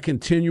that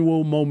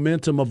continual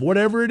momentum of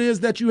whatever it is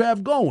that you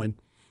have going.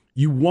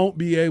 You won't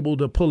be able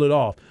to pull it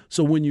off.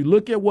 So when you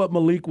look at what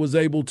Malik was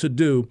able to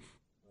do,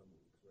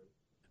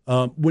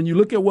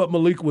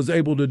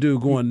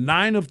 going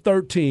 9 of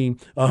 13,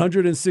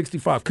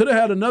 165, could have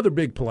had another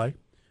big play,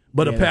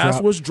 but a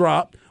pass was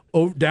dropped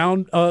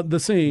down the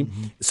seam.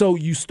 Mm-hmm. So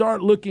you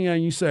start looking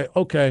and you say,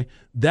 okay,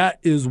 that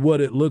is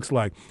what it looks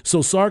like.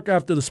 So Sark,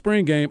 after the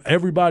spring game,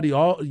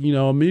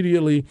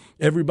 immediately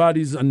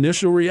everybody's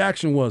initial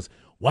reaction was,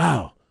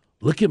 wow,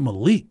 look at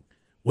Malik.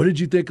 What did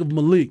you think of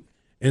Malik?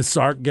 And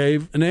Sark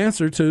gave an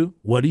answer to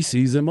what he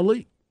sees in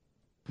Malik.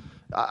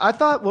 I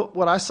thought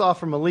what I saw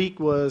from Malik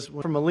was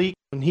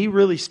when he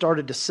really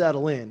started to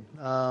settle in.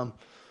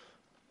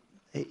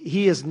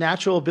 He has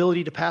natural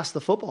ability to pass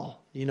the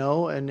football,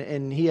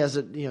 and he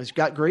has he's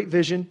got great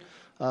vision.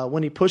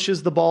 When he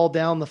pushes the ball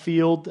down the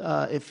field,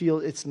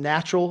 it's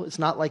natural. It's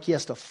not like he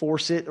has to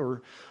force it,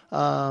 or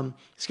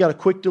he's got a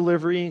quick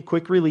delivery and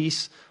quick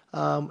release.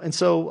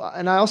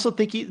 And I also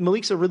think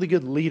Malik's a really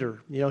good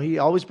leader. He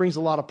always brings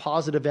a lot of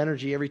positive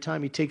energy every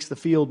time he takes the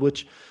field,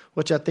 which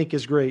I think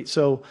is great.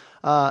 So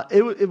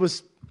it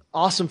was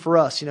awesome for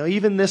us.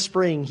 Even this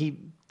spring, he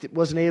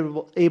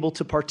wasn't able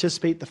to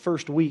participate the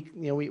first week.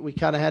 We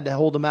kind of had to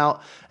hold him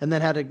out and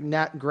then had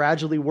to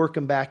gradually work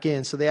him back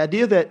in. So the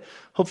idea that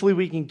hopefully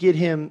we can get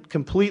him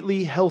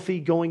completely healthy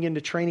going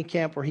into training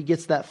camp where he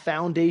gets that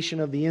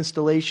foundation of the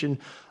installation,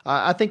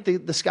 I think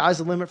the sky's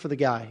the limit for the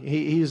guy.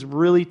 He's a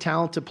really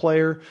talented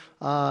player,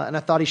 and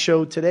I thought he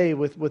showed today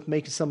with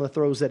making some of the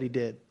throws that he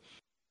did.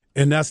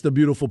 And that's the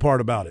beautiful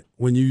part about it.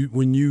 When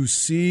you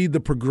see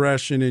the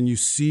progression and you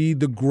see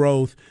the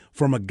growth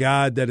from a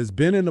guy that has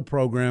been in the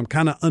program,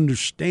 kind of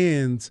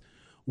understands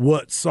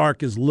what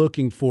Sark is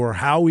looking for,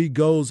 how he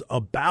goes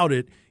about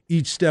it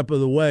each step of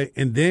the way,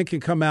 and then can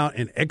come out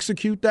and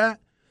execute that,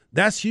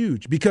 that's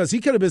huge. Because he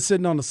could have been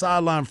sitting on the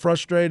sideline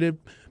frustrated,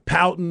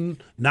 pouting,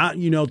 not,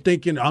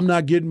 thinking, I'm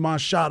not getting my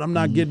shot,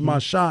 getting my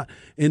shot.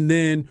 And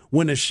then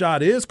when the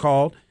shot is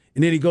called,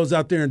 and then he goes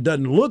out there and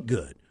doesn't look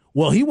good.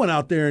 Well, he went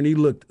out there and he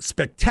looked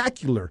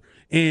spectacular,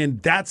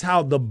 and that's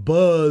how the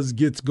buzz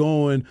gets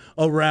going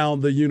around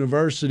the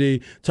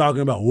university,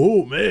 talking about,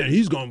 whoa, man,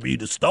 he's going to be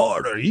the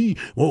starter. He's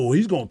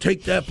going to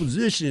take that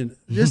position.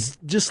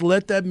 Just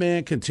let that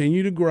man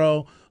continue to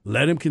grow.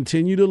 Let him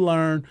continue to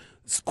learn.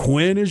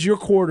 Quinn is your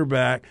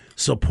quarterback.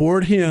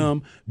 Support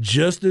him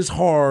just as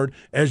hard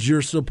as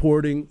you're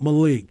supporting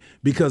Malik,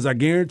 because I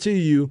guarantee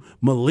you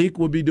Malik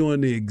will be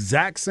doing the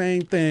exact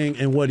same thing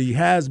and what he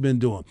has been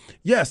doing.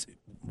 Yes,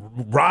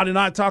 Rod and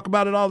I talk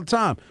about it all the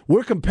time.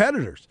 We're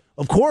competitors.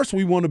 Of course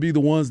we want to be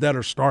the ones that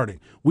are starting.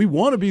 We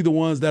want to be the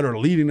ones that are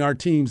leading our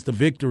teams to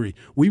victory.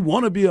 We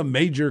want to be a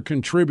major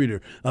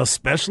contributor,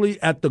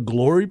 especially at the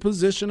glory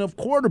position of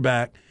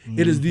quarterback. Mm-hmm.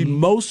 It is the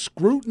most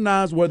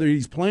scrutinized, whether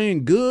he's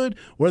playing good,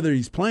 whether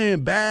he's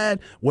playing bad,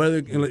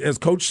 whether, as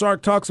Coach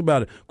Sark talks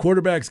about it,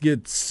 quarterbacks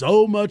get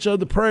so much of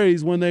the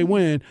praise when they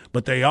win,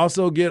 but they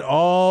also get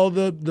all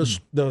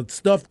the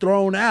stuff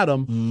thrown at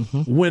them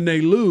when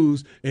they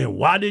lose. And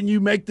why didn't you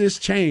make this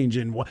change?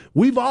 And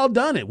we've all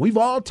done it. We've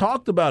all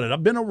talked about it.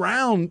 I've been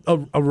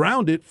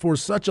around it for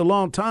such a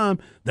long time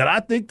that I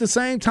think the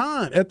same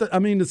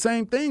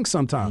thing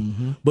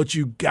sometimes. But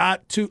you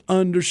got to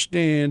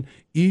understand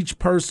each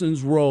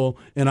person's role.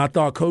 And I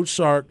thought Coach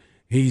Sark,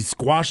 he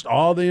squashed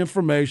all the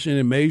information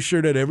and made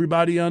sure that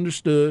everybody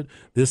understood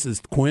this is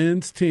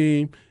Quinn's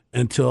team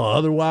until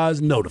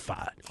otherwise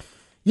notified.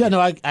 Yeah, no,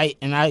 I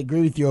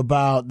agree with you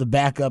about the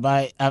backup.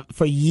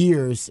 For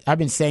years, I've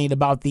been saying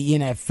about the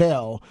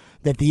NFL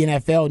that the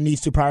NFL needs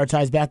to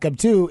prioritize backup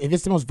too. If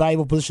it's the most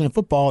valuable position in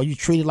football, you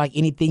treat it like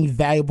anything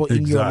valuable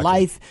in your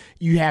life.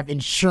 You have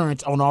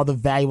insurance on all the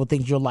valuable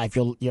things in your life,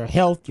 your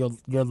health,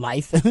 your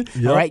life,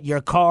 all right,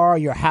 your car,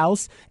 your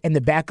house, and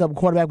the backup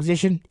quarterback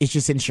position is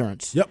just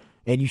insurance. Yep.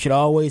 And you should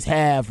always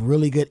have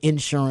really good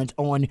insurance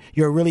on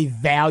your really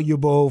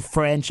valuable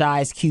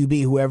franchise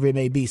QB, whoever it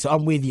may be. So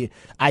I'm with you.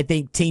 I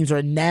think teams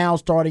are now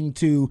starting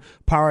to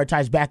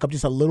prioritize backup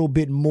just a little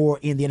bit more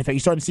in the NFL. You're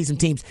starting to see some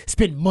teams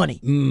spend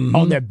money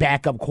on their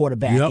backup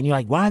quarterback. Yep. And you're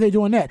like, why are they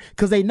doing that?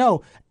 Because they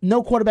know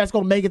no quarterback's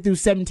going to make it through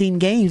 17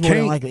 games more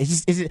than likely.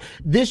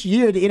 This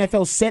year, the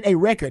NFL set a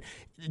record.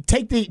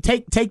 Take the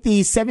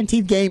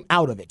 17th game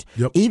out of it.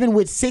 Yep. Even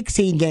with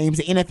 16 games,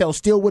 the NFL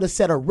still would have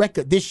set a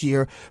record this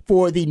year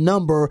for the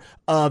number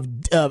of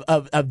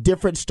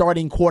different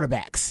starting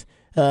quarterbacks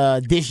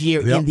this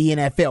year in the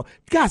NFL.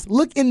 Guys,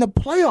 look in the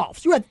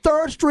playoffs. You had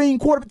third string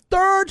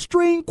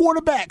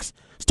quarterbacks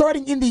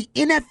starting in the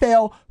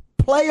NFL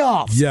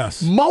playoffs.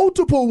 Yes,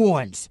 multiple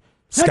ones.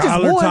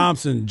 Skylar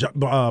Thompson,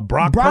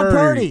 Brock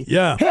Purdy.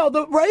 Yeah. Hell,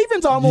 the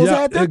Ravens almost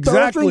had their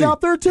third string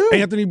out there, too.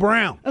 Anthony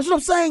Brown. That's what I'm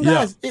saying,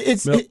 guys.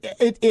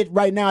 Yeah.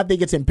 Right now, I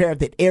think it's imperative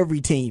that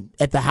every team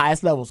at the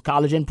highest levels,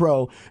 college and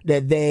pro,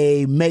 that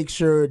they make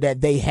sure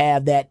that they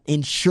have that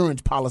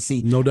insurance policy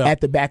at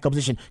the backup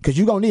position because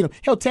you're going to need them.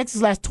 Hell,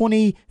 Texas last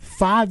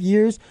 25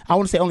 years, I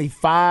want to say only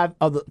 5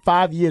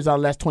 years out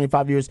of the last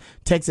 25 years,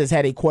 Texas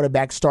had a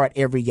quarterback start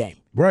every game.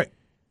 Right.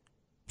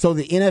 So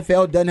the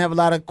NFL doesn't have a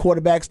lot of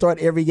quarterbacks start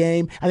every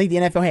game. I think the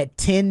NFL had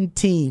 10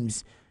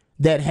 teams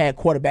that had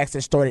quarterbacks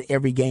that started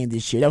every game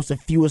this year. That was the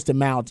fewest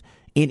amount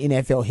in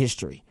NFL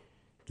history.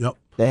 Yep.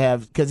 They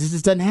have, because this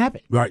just doesn't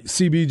happen. Right.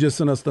 CB just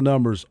sent us the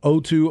numbers.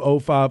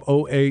 02, 05,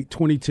 08,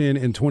 2010,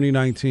 and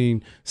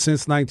 2019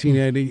 since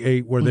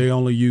 1988 where they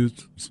only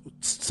used,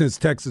 since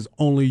Texas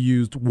only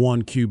used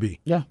one QB.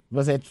 Yeah.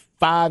 Was it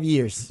 5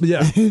 years? Yeah,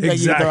 exactly.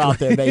 You throw out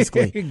there,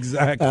 basically.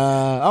 Exactly.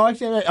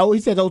 He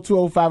said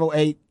 02, 05,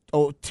 08.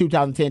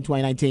 2010,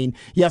 2019.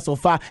 Yeah, so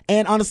 5.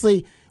 And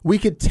honestly, we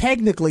could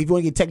technically, if you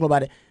want to get technical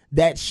about it,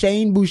 that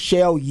Shane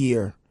Buechele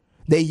year,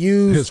 they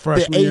used the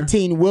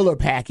 18-wheeler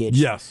package.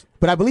 Yes.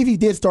 But I believe he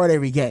did start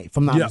every game, if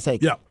I'm not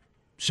mistaken. Yeah,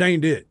 Shane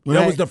did. Right?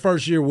 That was the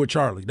first year with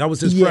Charlie. That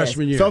was his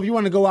freshman year. So if you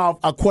want to go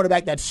out a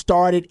quarterback that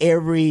started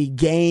every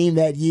game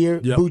that year,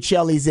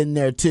 Buechele's in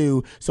there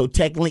too. So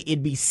technically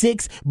it'd be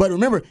 6. But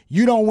remember,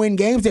 you don't win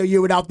games that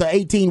year without the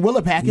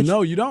 18-wheeler package.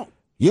 No, you don't.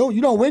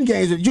 You don't win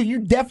games. You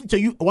definitely. So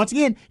you once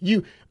again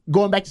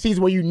going back to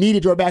season where you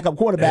needed your backup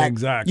quarterback.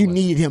 Exactly. You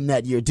needed him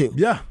that year too.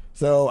 Yeah.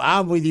 So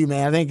I'm with you,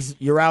 man. I think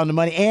you're out on the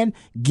money, and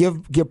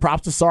give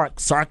props to Sark.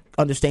 Sark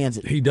understands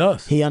it. He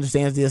does. He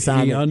understands the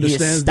assignment. He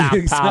understands the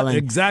stockpiling.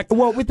 Exactly.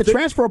 Well, with the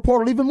transfer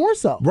portal, even more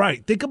so.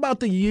 Right. Think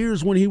about the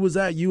years when he was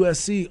at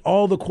USC.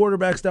 All the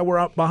quarterbacks that were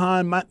out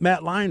behind Matt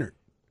Leinart.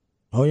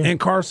 Oh yeah. And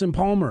Carson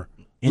Palmer.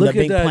 Look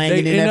at that.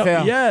 Playing in the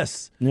NFL.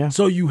 Yes. Yeah.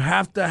 So you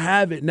have to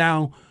have it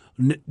now.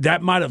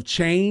 That might have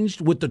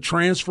changed with the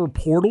transfer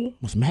portal.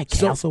 Was Matt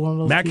Castle one of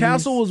those? Matt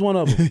Castle was one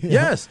of them.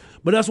 Yes.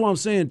 But that's what I'm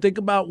saying. Think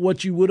about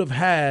what you would have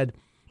had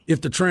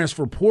if the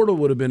transfer portal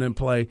would have been in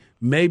play.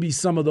 Maybe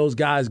some of those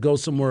guys go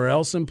somewhere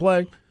else and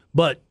play.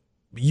 But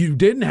you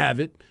didn't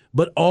have it.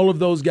 But all of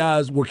those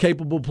guys were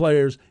capable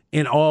players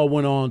and all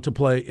went on to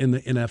play in the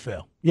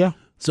NFL. Yeah.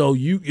 So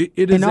it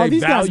is and all a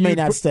these valued guys may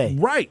not stay.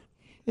 Right.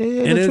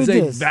 And it's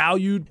a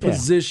valued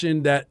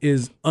position that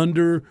is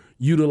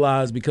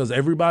underutilized because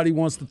everybody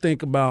wants to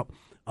think about,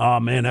 oh,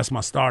 man, that's my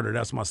starter.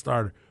 That's my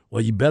starter.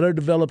 Well, you better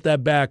develop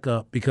that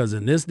backup because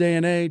in this day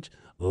and age,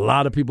 a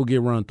lot of people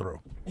get run through.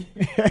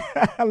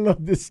 I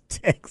love this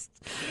text.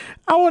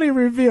 I won't even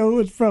reveal who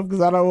it's from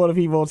because I don't want if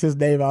he wants his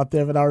name out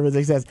there. But I remember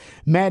it says,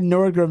 Matt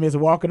Nordgren is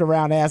walking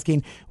around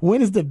asking,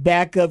 when is the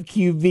backup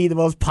QB the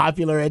most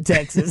popular in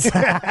Texas?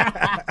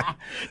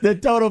 The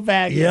total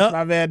package,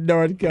 my man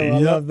Nordgren. I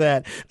love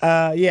that.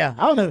 I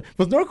don't know.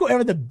 Was Nordgren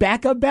ever the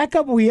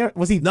backup or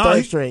was he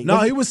third string? No,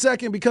 he was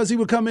second because he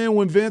would come in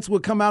when Vince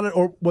would come out,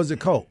 or was it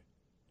Cole?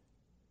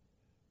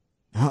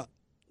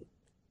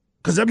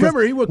 Because I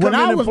remember he would come in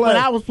and play. When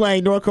I was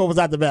playing, Norco was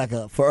out the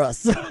backup for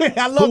us.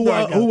 I love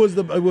Norco. Who was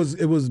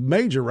it was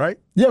Major, right?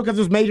 Yeah, because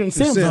it was Major and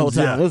Sims the whole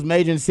time. It was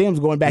Major and Sims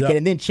going back in,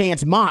 and then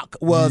Chance Mock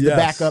was the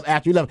backup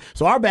after 11.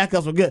 So our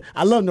backups were good.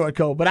 I love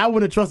Norco, but I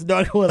wouldn't have trusted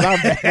Norco as our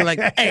backup. Like,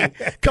 hey,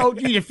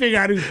 coach, you need to figure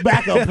out who's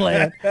backup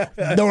playing.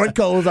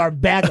 Norco is our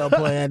backup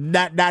playing.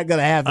 Not going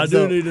to happen. I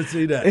do need to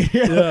see that.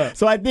 Yeah.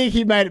 So I think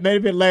he might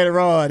have been later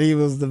on. He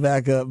was the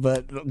backup.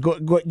 But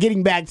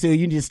getting back to,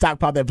 you need to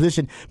stockpile that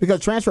position because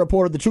transfer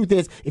portal, the truth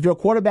is, if your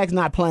quarterback's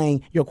not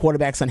playing, your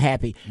quarterback's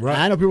unhappy. Right.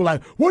 I know people are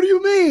like, what do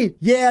you mean?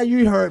 Yeah,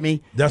 you heard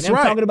me. That's and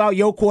I'm right. talking about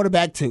your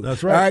quarterback too.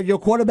 That's right. All right, your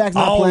quarterback's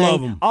not All playing.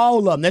 of them. All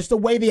of them. That's the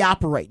way they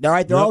operate. All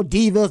right, they're all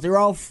divas. They're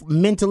all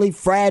mentally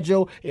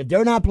fragile. If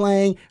they're not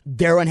playing,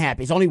 they're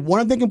unhappy. It's only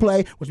one of them can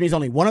play, which means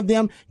only one of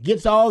them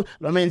gets all.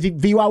 I mean,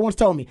 VY once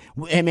told me,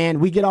 "Hey man,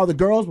 we get all the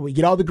girls, but we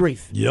get all the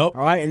grief." Yep.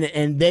 All right,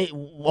 and they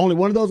only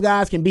one of those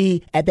guys can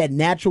be at that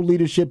natural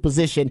leadership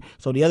position.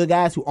 So the other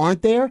guys who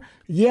aren't there,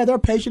 yeah, they're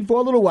patient for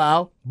a little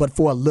while, but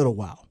for a little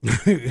while.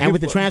 And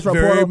with the transfer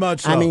Very portal,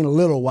 much so. I mean, a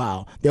little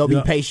while. They'll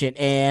be patient.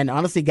 And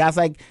honestly, guys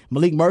like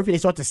Malik Murphy, they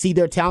start to see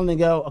their talent and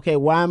go, okay,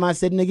 why am I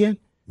sitting again?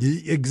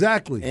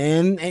 Exactly.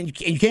 And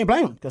you can't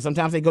blame them because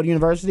sometimes they go to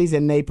universities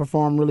and they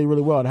perform really,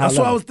 really well. That's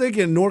what I was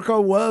thinking.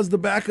 Norco was the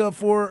backup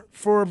for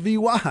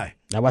VY.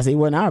 That's why I say he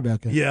wasn't our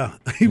backup. Yeah,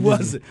 he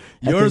wasn't.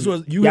 Yours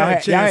was, you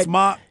had Chance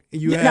Mock.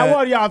 Now,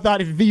 what y'all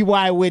thought if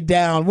VY went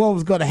down, what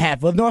was going to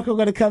happen? Was Norco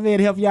going to come in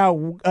and help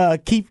y'all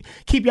keep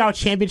y'all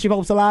championship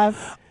hopes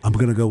alive? I'm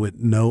going to go with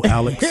no,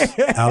 Alex.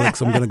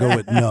 Alex, I'm going to go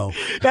with no.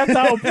 That's the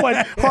whole point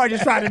Hart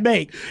is trying to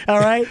make, all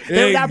right?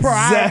 They're not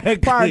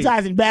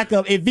prioritizing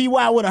backup. If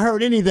VY would have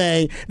heard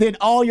anything, then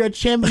all your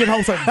championship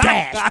hopes are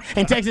dashed,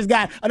 and Texas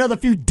got another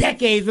few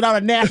decades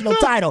without a national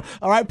title,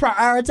 all right?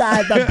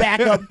 Prioritize the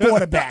backup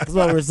quarterback is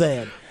what we're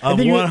saying.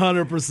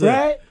 100%.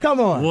 Right? Come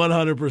on.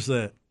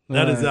 100%.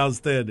 That is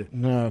outstanding.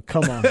 No,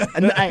 come on.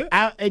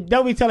 I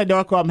don't be telling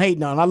Norco I'm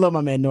hating on him. I love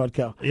my man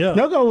Norco. Yeah.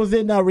 Norco was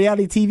in a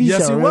reality TV show.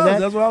 Yes, he was.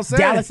 That's what I was saying.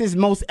 Dallas's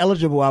Most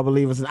Eligible, I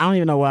believe. I don't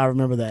even know why I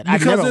remember that.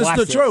 Because it's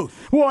the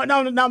truth. Well,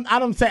 no, I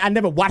don't say I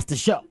never watched the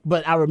show,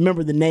 but I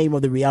remember the name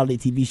of the reality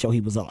TV show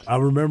he was on. I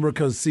remember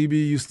because CB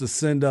used to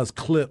send us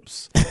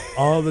clips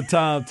all the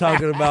time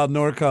talking about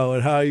Norco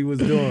and how he was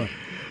doing.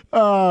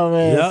 Oh,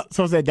 man. Yep.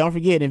 So I said, don't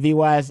forget, in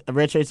VY's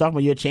redshirt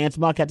sophomore year, Chance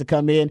Mock had to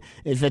come in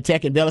and for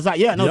Tech and bail us out.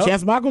 Yeah, no,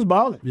 Chance Mock was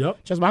balling.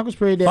 Yep. Chance Mock was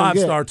pretty damn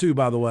good. 5-star, too,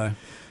 by the way.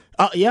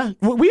 Yeah.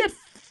 We had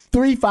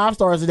 3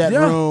 5-stars in that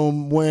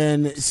room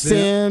when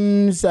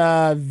Sims,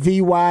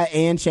 VY,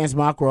 and Chance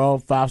Mock were all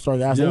 5-star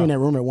guys. They were in that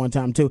room at one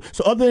time, too.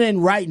 So other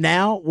than right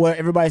now, where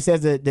everybody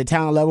says that the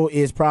talent level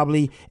is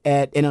probably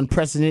at an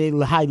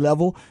unprecedented high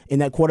level in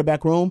that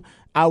quarterback room,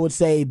 I would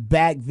say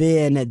back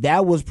then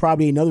that was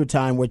probably another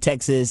time where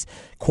Texas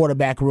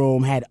quarterback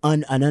room had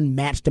an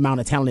unmatched amount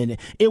of talent in it.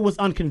 It was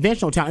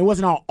unconventional talent. It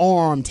wasn't all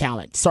arm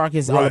talent. Sark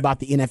is all about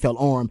the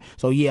NFL arm.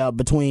 So, yeah,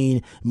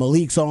 between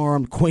Malik's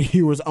arm, Quinn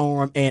Ewers'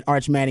 arm, and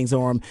Arch Manning's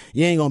arm,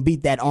 you ain't going to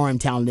beat that arm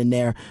talent in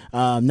there.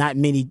 Not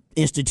many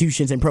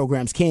institutions and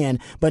programs can.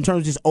 But in terms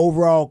of just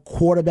overall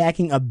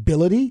quarterbacking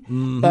ability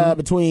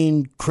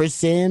between Chris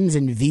Sims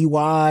and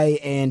VY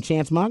and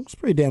Chance Mock, it's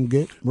pretty damn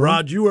good.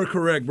 Rod, you were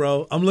correct,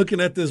 bro. I'm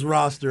looking at this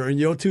roster, and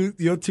your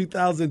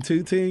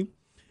 2002 team,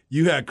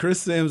 you had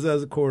Chris Sims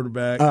as a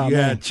quarterback, you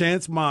had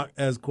Chance Mock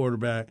as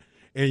quarterback,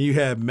 and you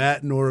had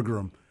Matt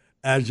Norgram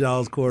as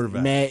y'all's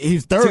quarterback. Man,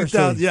 he's third.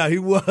 Yeah, he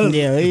was.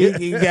 Yeah,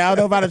 I don't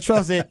know if I'd have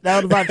trusted. I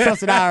don't know if I'd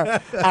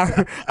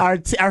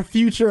trusted our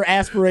future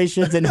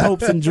aspirations and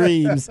hopes and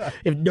dreams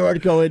if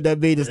Norco ended up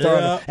being the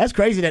starter. Yeah. That's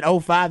crazy that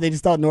 05 they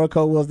just thought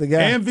Norco was the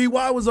guy. And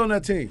VY was on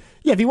that team.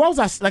 Yeah, VY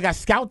was like a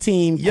scout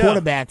team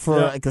quarterback for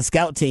like a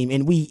scout team,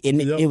 and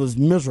it was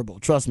miserable.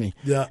 Trust me.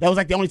 Yeah, that was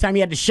like the only time he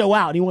had to show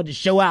out. He wanted to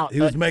show out.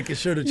 He was making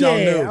sure that y'all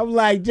knew. I'm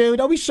like, dude,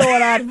 don't be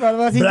showing out in front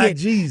of us.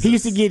 He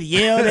used to get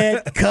yelled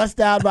at, cussed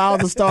out by all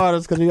the starters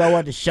because we all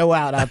wanted to show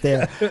out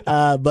there.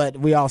 But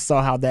we all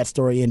saw how that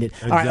story ended.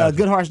 Exactly. All right,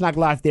 Good Hearts Knock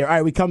Life there. All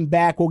right, we come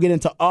back. We'll get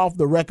into Off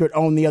the Record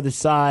on the other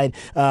side.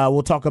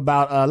 We'll talk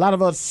about a lot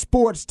of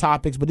sports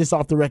topics, but this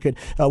Off the Record,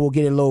 we'll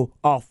get a little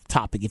off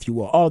topic, if you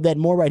will. All that and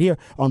more right here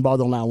on Ball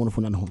Don't Lie,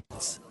 Wonderful None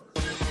Horns.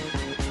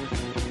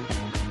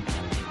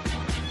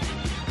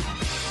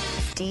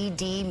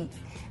 DD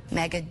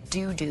Mega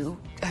Doo-Doo.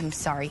 I'm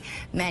sorry,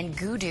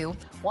 Mangudu.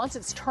 Once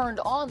it's turned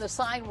on, the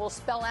sign will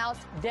spell out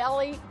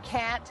Deli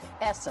Cat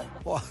Essen.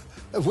 Well,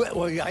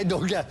 I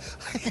don't get.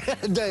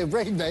 They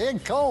bring me in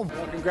comb.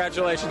 Well,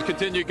 congratulations.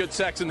 Continue good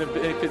sex in the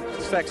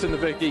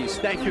Big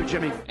East. Thank you,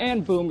 Jimmy.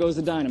 And boom goes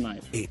the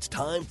dynamite. It's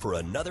time for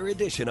another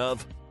edition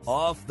of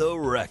Off the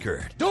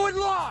Record. Do it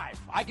live.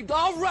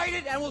 I'll write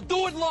it and we'll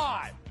do it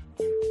live.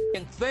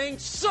 And thing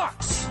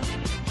sucks.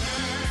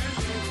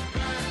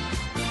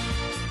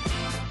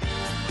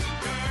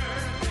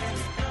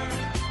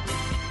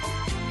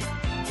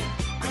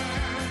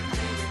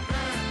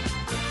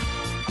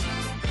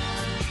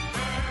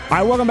 All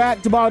right, welcome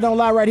back to Ball Don't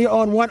Lie right here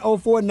on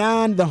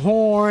 104.9 The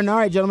Horn. All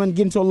right, gentlemen,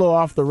 getting to a little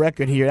off the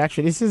record here.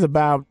 Actually, this is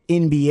about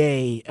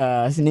NBA.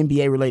 It's an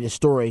NBA-related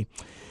story.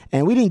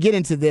 And we didn't get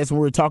into this when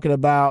we were talking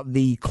about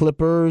the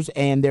Clippers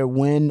and their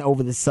win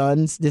over the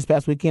Suns this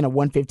past weekend, a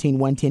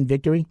 115-110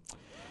 victory.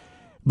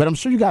 But I'm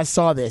sure you guys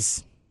saw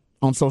this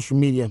on social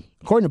media.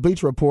 According to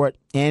Bleacher Report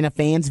and a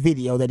fan's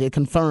video that it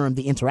confirmed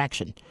the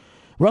interaction.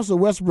 Russell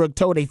Westbrook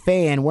told a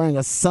fan wearing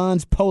a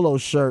Suns polo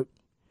shirt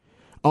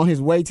on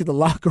his way to the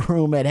locker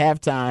room at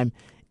halftime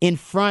in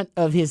front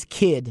of his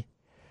kid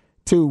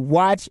to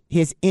watch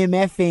his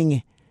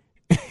MFing,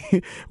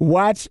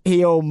 watch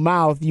your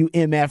mouth, you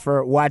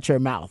MFer, watch your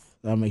mouth.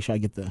 I'll make sure I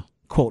get the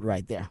quote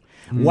right there.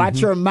 Mm-hmm. Watch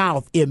your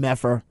mouth,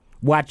 MFer,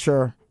 watch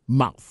your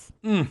mouth.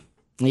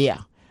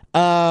 Yeah.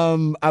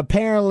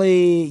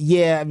 Apparently,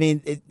 yeah. I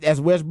mean,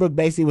 as Westbrook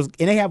basically was,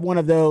 and they have one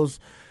of those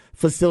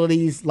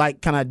facilities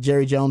like kind of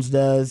Jerry Jones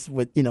does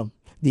with, you know,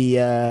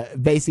 the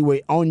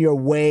basically on your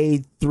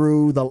way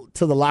through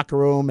to the locker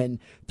room and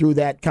through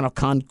that kind of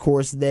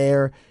concourse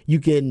there, you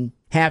can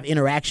have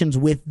interactions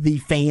with the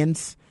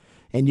fans.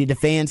 And the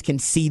fans can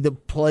see the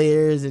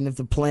players, and if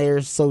the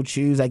players so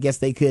choose, I guess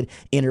they could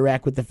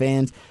interact with the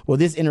fans. Well,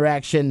 this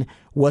interaction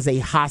was a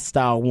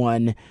hostile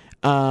one.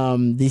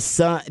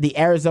 The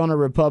Arizona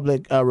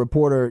Republic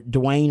reporter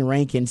Dwayne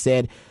Rankin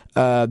said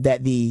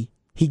that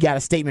he got a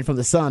statement from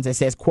the Suns that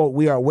says, quote,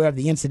 "We are aware of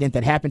the incident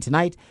that happened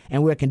tonight,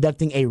 and we're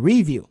conducting a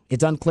review.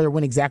 It's unclear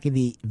when exactly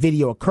the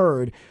video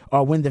occurred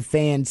or when the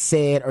fan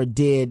said or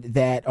did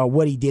that or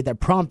what he did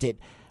that prompted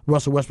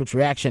Russell Westbrook's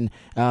reaction,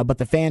 but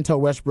the fan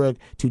told Westbrook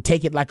to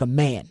take it like a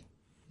man."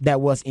 That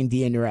was in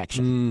the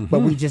interaction. Mm-hmm.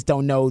 But we just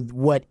don't know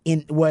what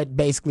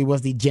basically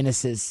was the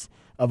genesis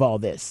of all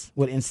this,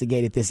 what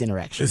instigated this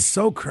interaction. It's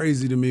so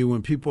crazy to me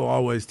when people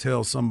always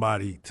tell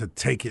somebody to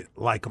take it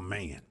like a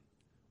man.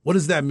 What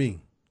does that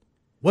mean?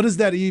 What does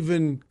that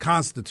even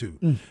constitute?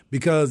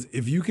 Because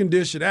if you can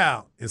dish it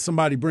out and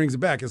somebody brings it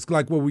back, it's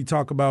like what we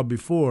talked about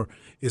before.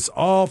 It's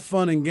all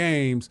fun and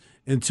games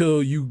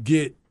until you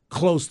get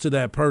close to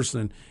that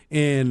person,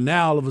 and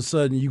now all of a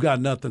sudden you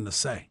got nothing to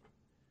say.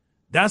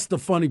 That's the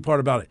funny part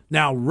about it.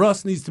 Now,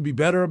 Russ needs to be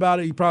better about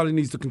it. He probably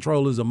needs to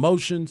control his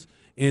emotions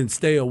and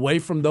stay away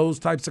from those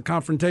types of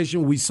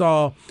confrontation. We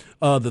saw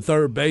the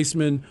third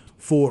baseman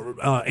for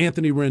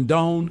Anthony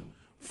Rendon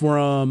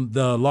from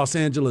the Los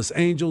Angeles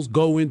Angels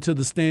go into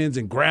the stands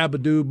and grab a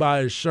dude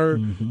by his shirt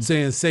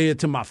saying, "Say it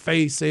to my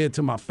face, say it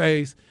to my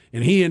face,"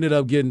 and he ended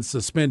up getting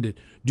suspended.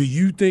 Do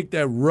you think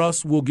that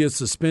Russ will get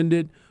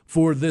suspended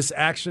for this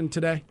action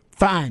today?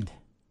 Fined.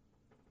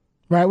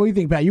 Right, what do you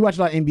think, Pat? You watch a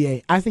lot of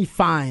NBA. I think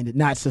fined,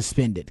 not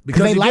suspended.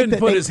 Because he didn't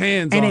put his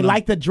hands on him. And they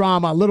like the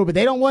drama a little bit.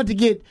 They don't want it to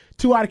get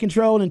too out of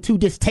control and too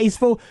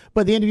distasteful,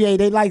 but the NBA,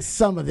 they like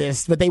some of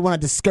this, but they want to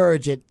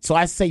discourage it. So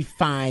I say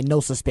fine, no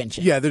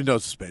suspension. Yeah, there's no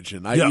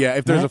suspension.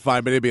 If there's a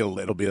fine, but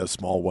it'll be a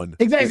small one.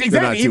 Exactly.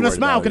 Even a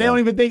smile, because they don't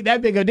even think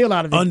that big a deal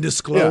out of it.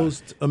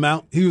 Undisclosed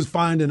amount. He was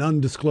fined an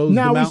undisclosed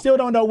amount. Now, we still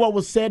don't know what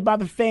was said by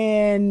the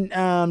fan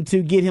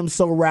to get him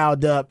so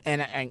riled up.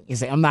 And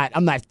I'm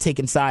not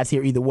taking sides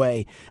here either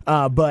way.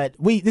 But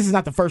this is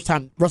not the first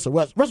time Russell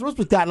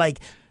Westbrook got like.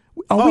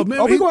 Are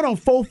we going on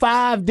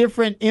 4-5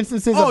 different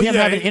instances of him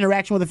having an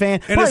interaction with a fan?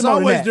 And it's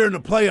always during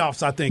the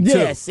playoffs, I think, too.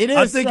 Yes, it is.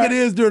 I think it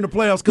is during the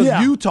playoffs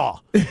because Utah.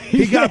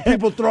 He got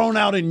people thrown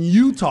out in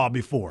Utah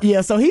before.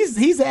 Yeah, so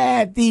he's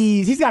got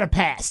a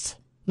past.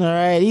 All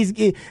right, he's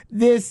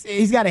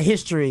got a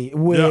history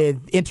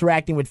with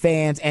interacting with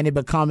fans and it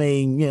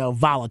becoming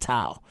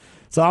volatile.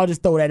 So I'll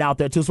just throw that out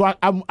there too. So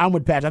I'm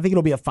with Patch. I think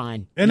it'll be a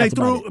fine. And they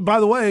threw, by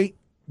the way.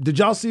 Did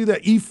y'all see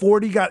that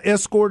E40 got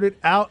escorted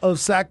out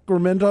of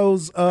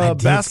Sacramento's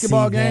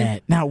basketball game?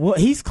 That. Now,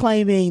 he's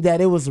claiming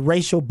that it was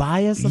racial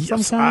bias of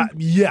some kind?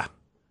 Yeah.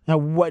 Now,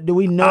 what do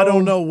we know? I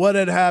don't know what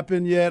had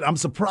happened yet. I'm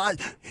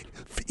surprised.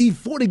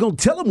 E40 going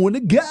to tell him when to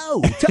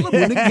go. Tell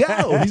him when to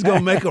go. He's going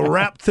to make a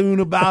rap tune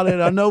about it.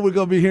 I know we're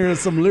going to be hearing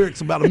some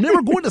lyrics about him.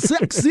 Never going to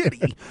Sac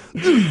City.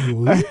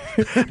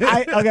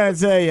 I got to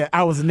tell you,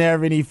 I was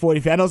never an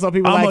E40 fan. I know some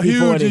people like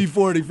E40. I'm a huge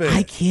E40 fan.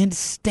 I can't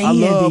stand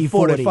E40. I love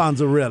 40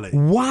 Fonzarelli.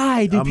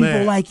 Why do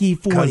people like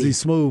E40? Because he's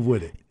smooth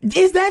with it.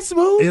 Is that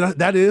smooth?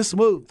 That is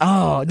smooth.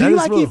 Oh, do you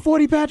like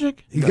E40,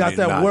 Patrick? He got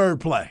that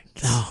wordplay.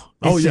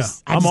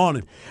 I'm on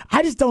him.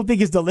 I just don't think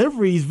his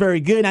delivery is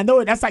very good. And I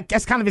know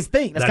that's kind of his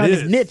thing. That's kind of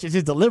his niche. It's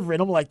his delivery.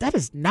 And I'm like, that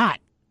is not.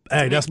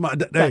 Hey, that's my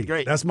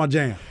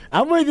jam.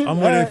 I'm with you. I'm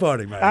with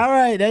E40, man. All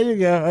right, there you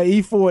go.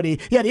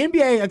 E40. Yeah, the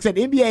NBA. Like I said,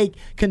 the NBA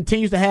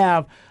continues to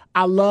have.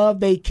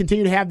 They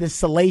continue to have this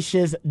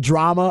salacious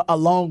drama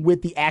along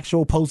with the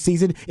actual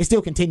postseason. It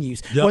still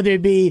continues. Yep. Whether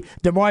it be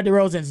DeMar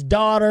DeRozan's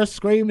daughter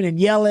screaming and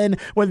yelling,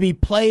 whether it be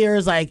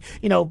players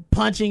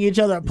punching each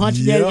other,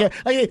 punching each other.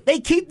 Like,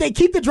 they keep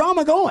the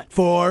drama going.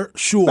 For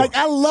sure. Like,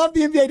 I love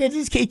the NBA. They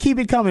just keep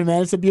it coming,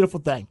 man. It's a beautiful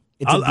thing.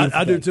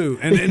 I do too.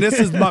 And this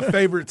is my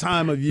favorite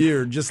time of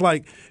year. Just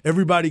like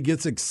everybody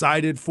gets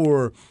excited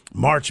for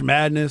March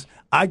Madness,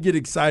 I get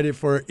excited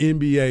for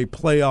NBA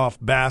playoff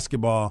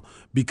basketball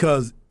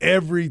because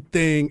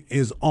everything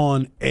is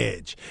on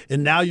edge.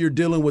 And now you're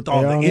dealing with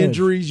all the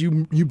injuries.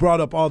 You brought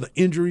up all the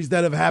injuries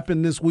that have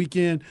happened this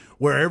weekend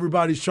where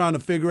everybody's trying to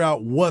figure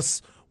out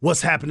what's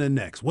happening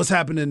next. What's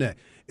happening next?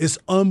 It's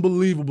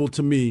unbelievable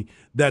to me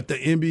that the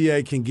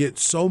NBA can get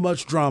so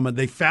much drama.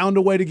 They found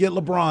a way to get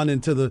LeBron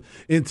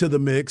into the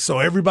mix, so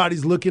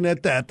everybody's looking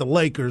at that. The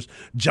Lakers,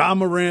 Ja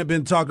Morant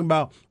been talking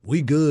about,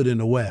 we good in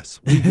the West.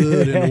 We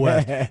good in the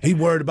West. He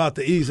worried about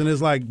the East, and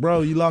it's like,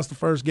 bro, you lost the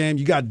first game.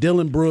 You got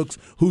Dylan Brooks,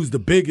 who's the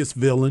biggest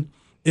villain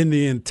in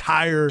the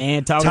entire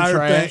thing,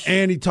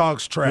 and he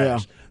talks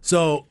trash. Yeah.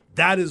 So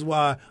that is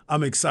why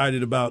I'm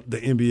excited about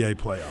the NBA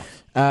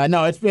playoffs.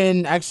 No, it's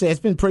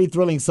been pretty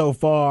thrilling so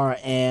far,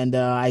 and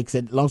like I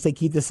said, as long as they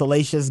keep the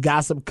salacious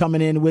gossip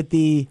coming in with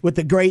the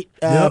great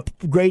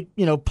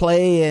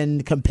play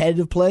and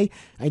competitive play,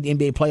 I think the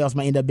NBA playoffs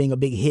might end up being a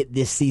big hit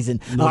this season.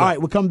 All right,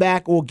 we'll come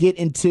back. We'll get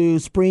into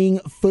spring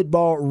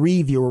football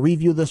review. We'll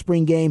review the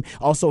spring game.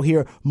 Also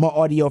hear more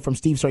audio from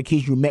Steve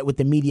Sarkisian, who met with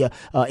the media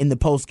in the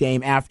post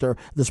game after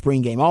the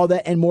spring game. All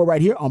that and more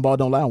right here on Ball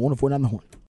Don't Lie on 104.9 The Horn.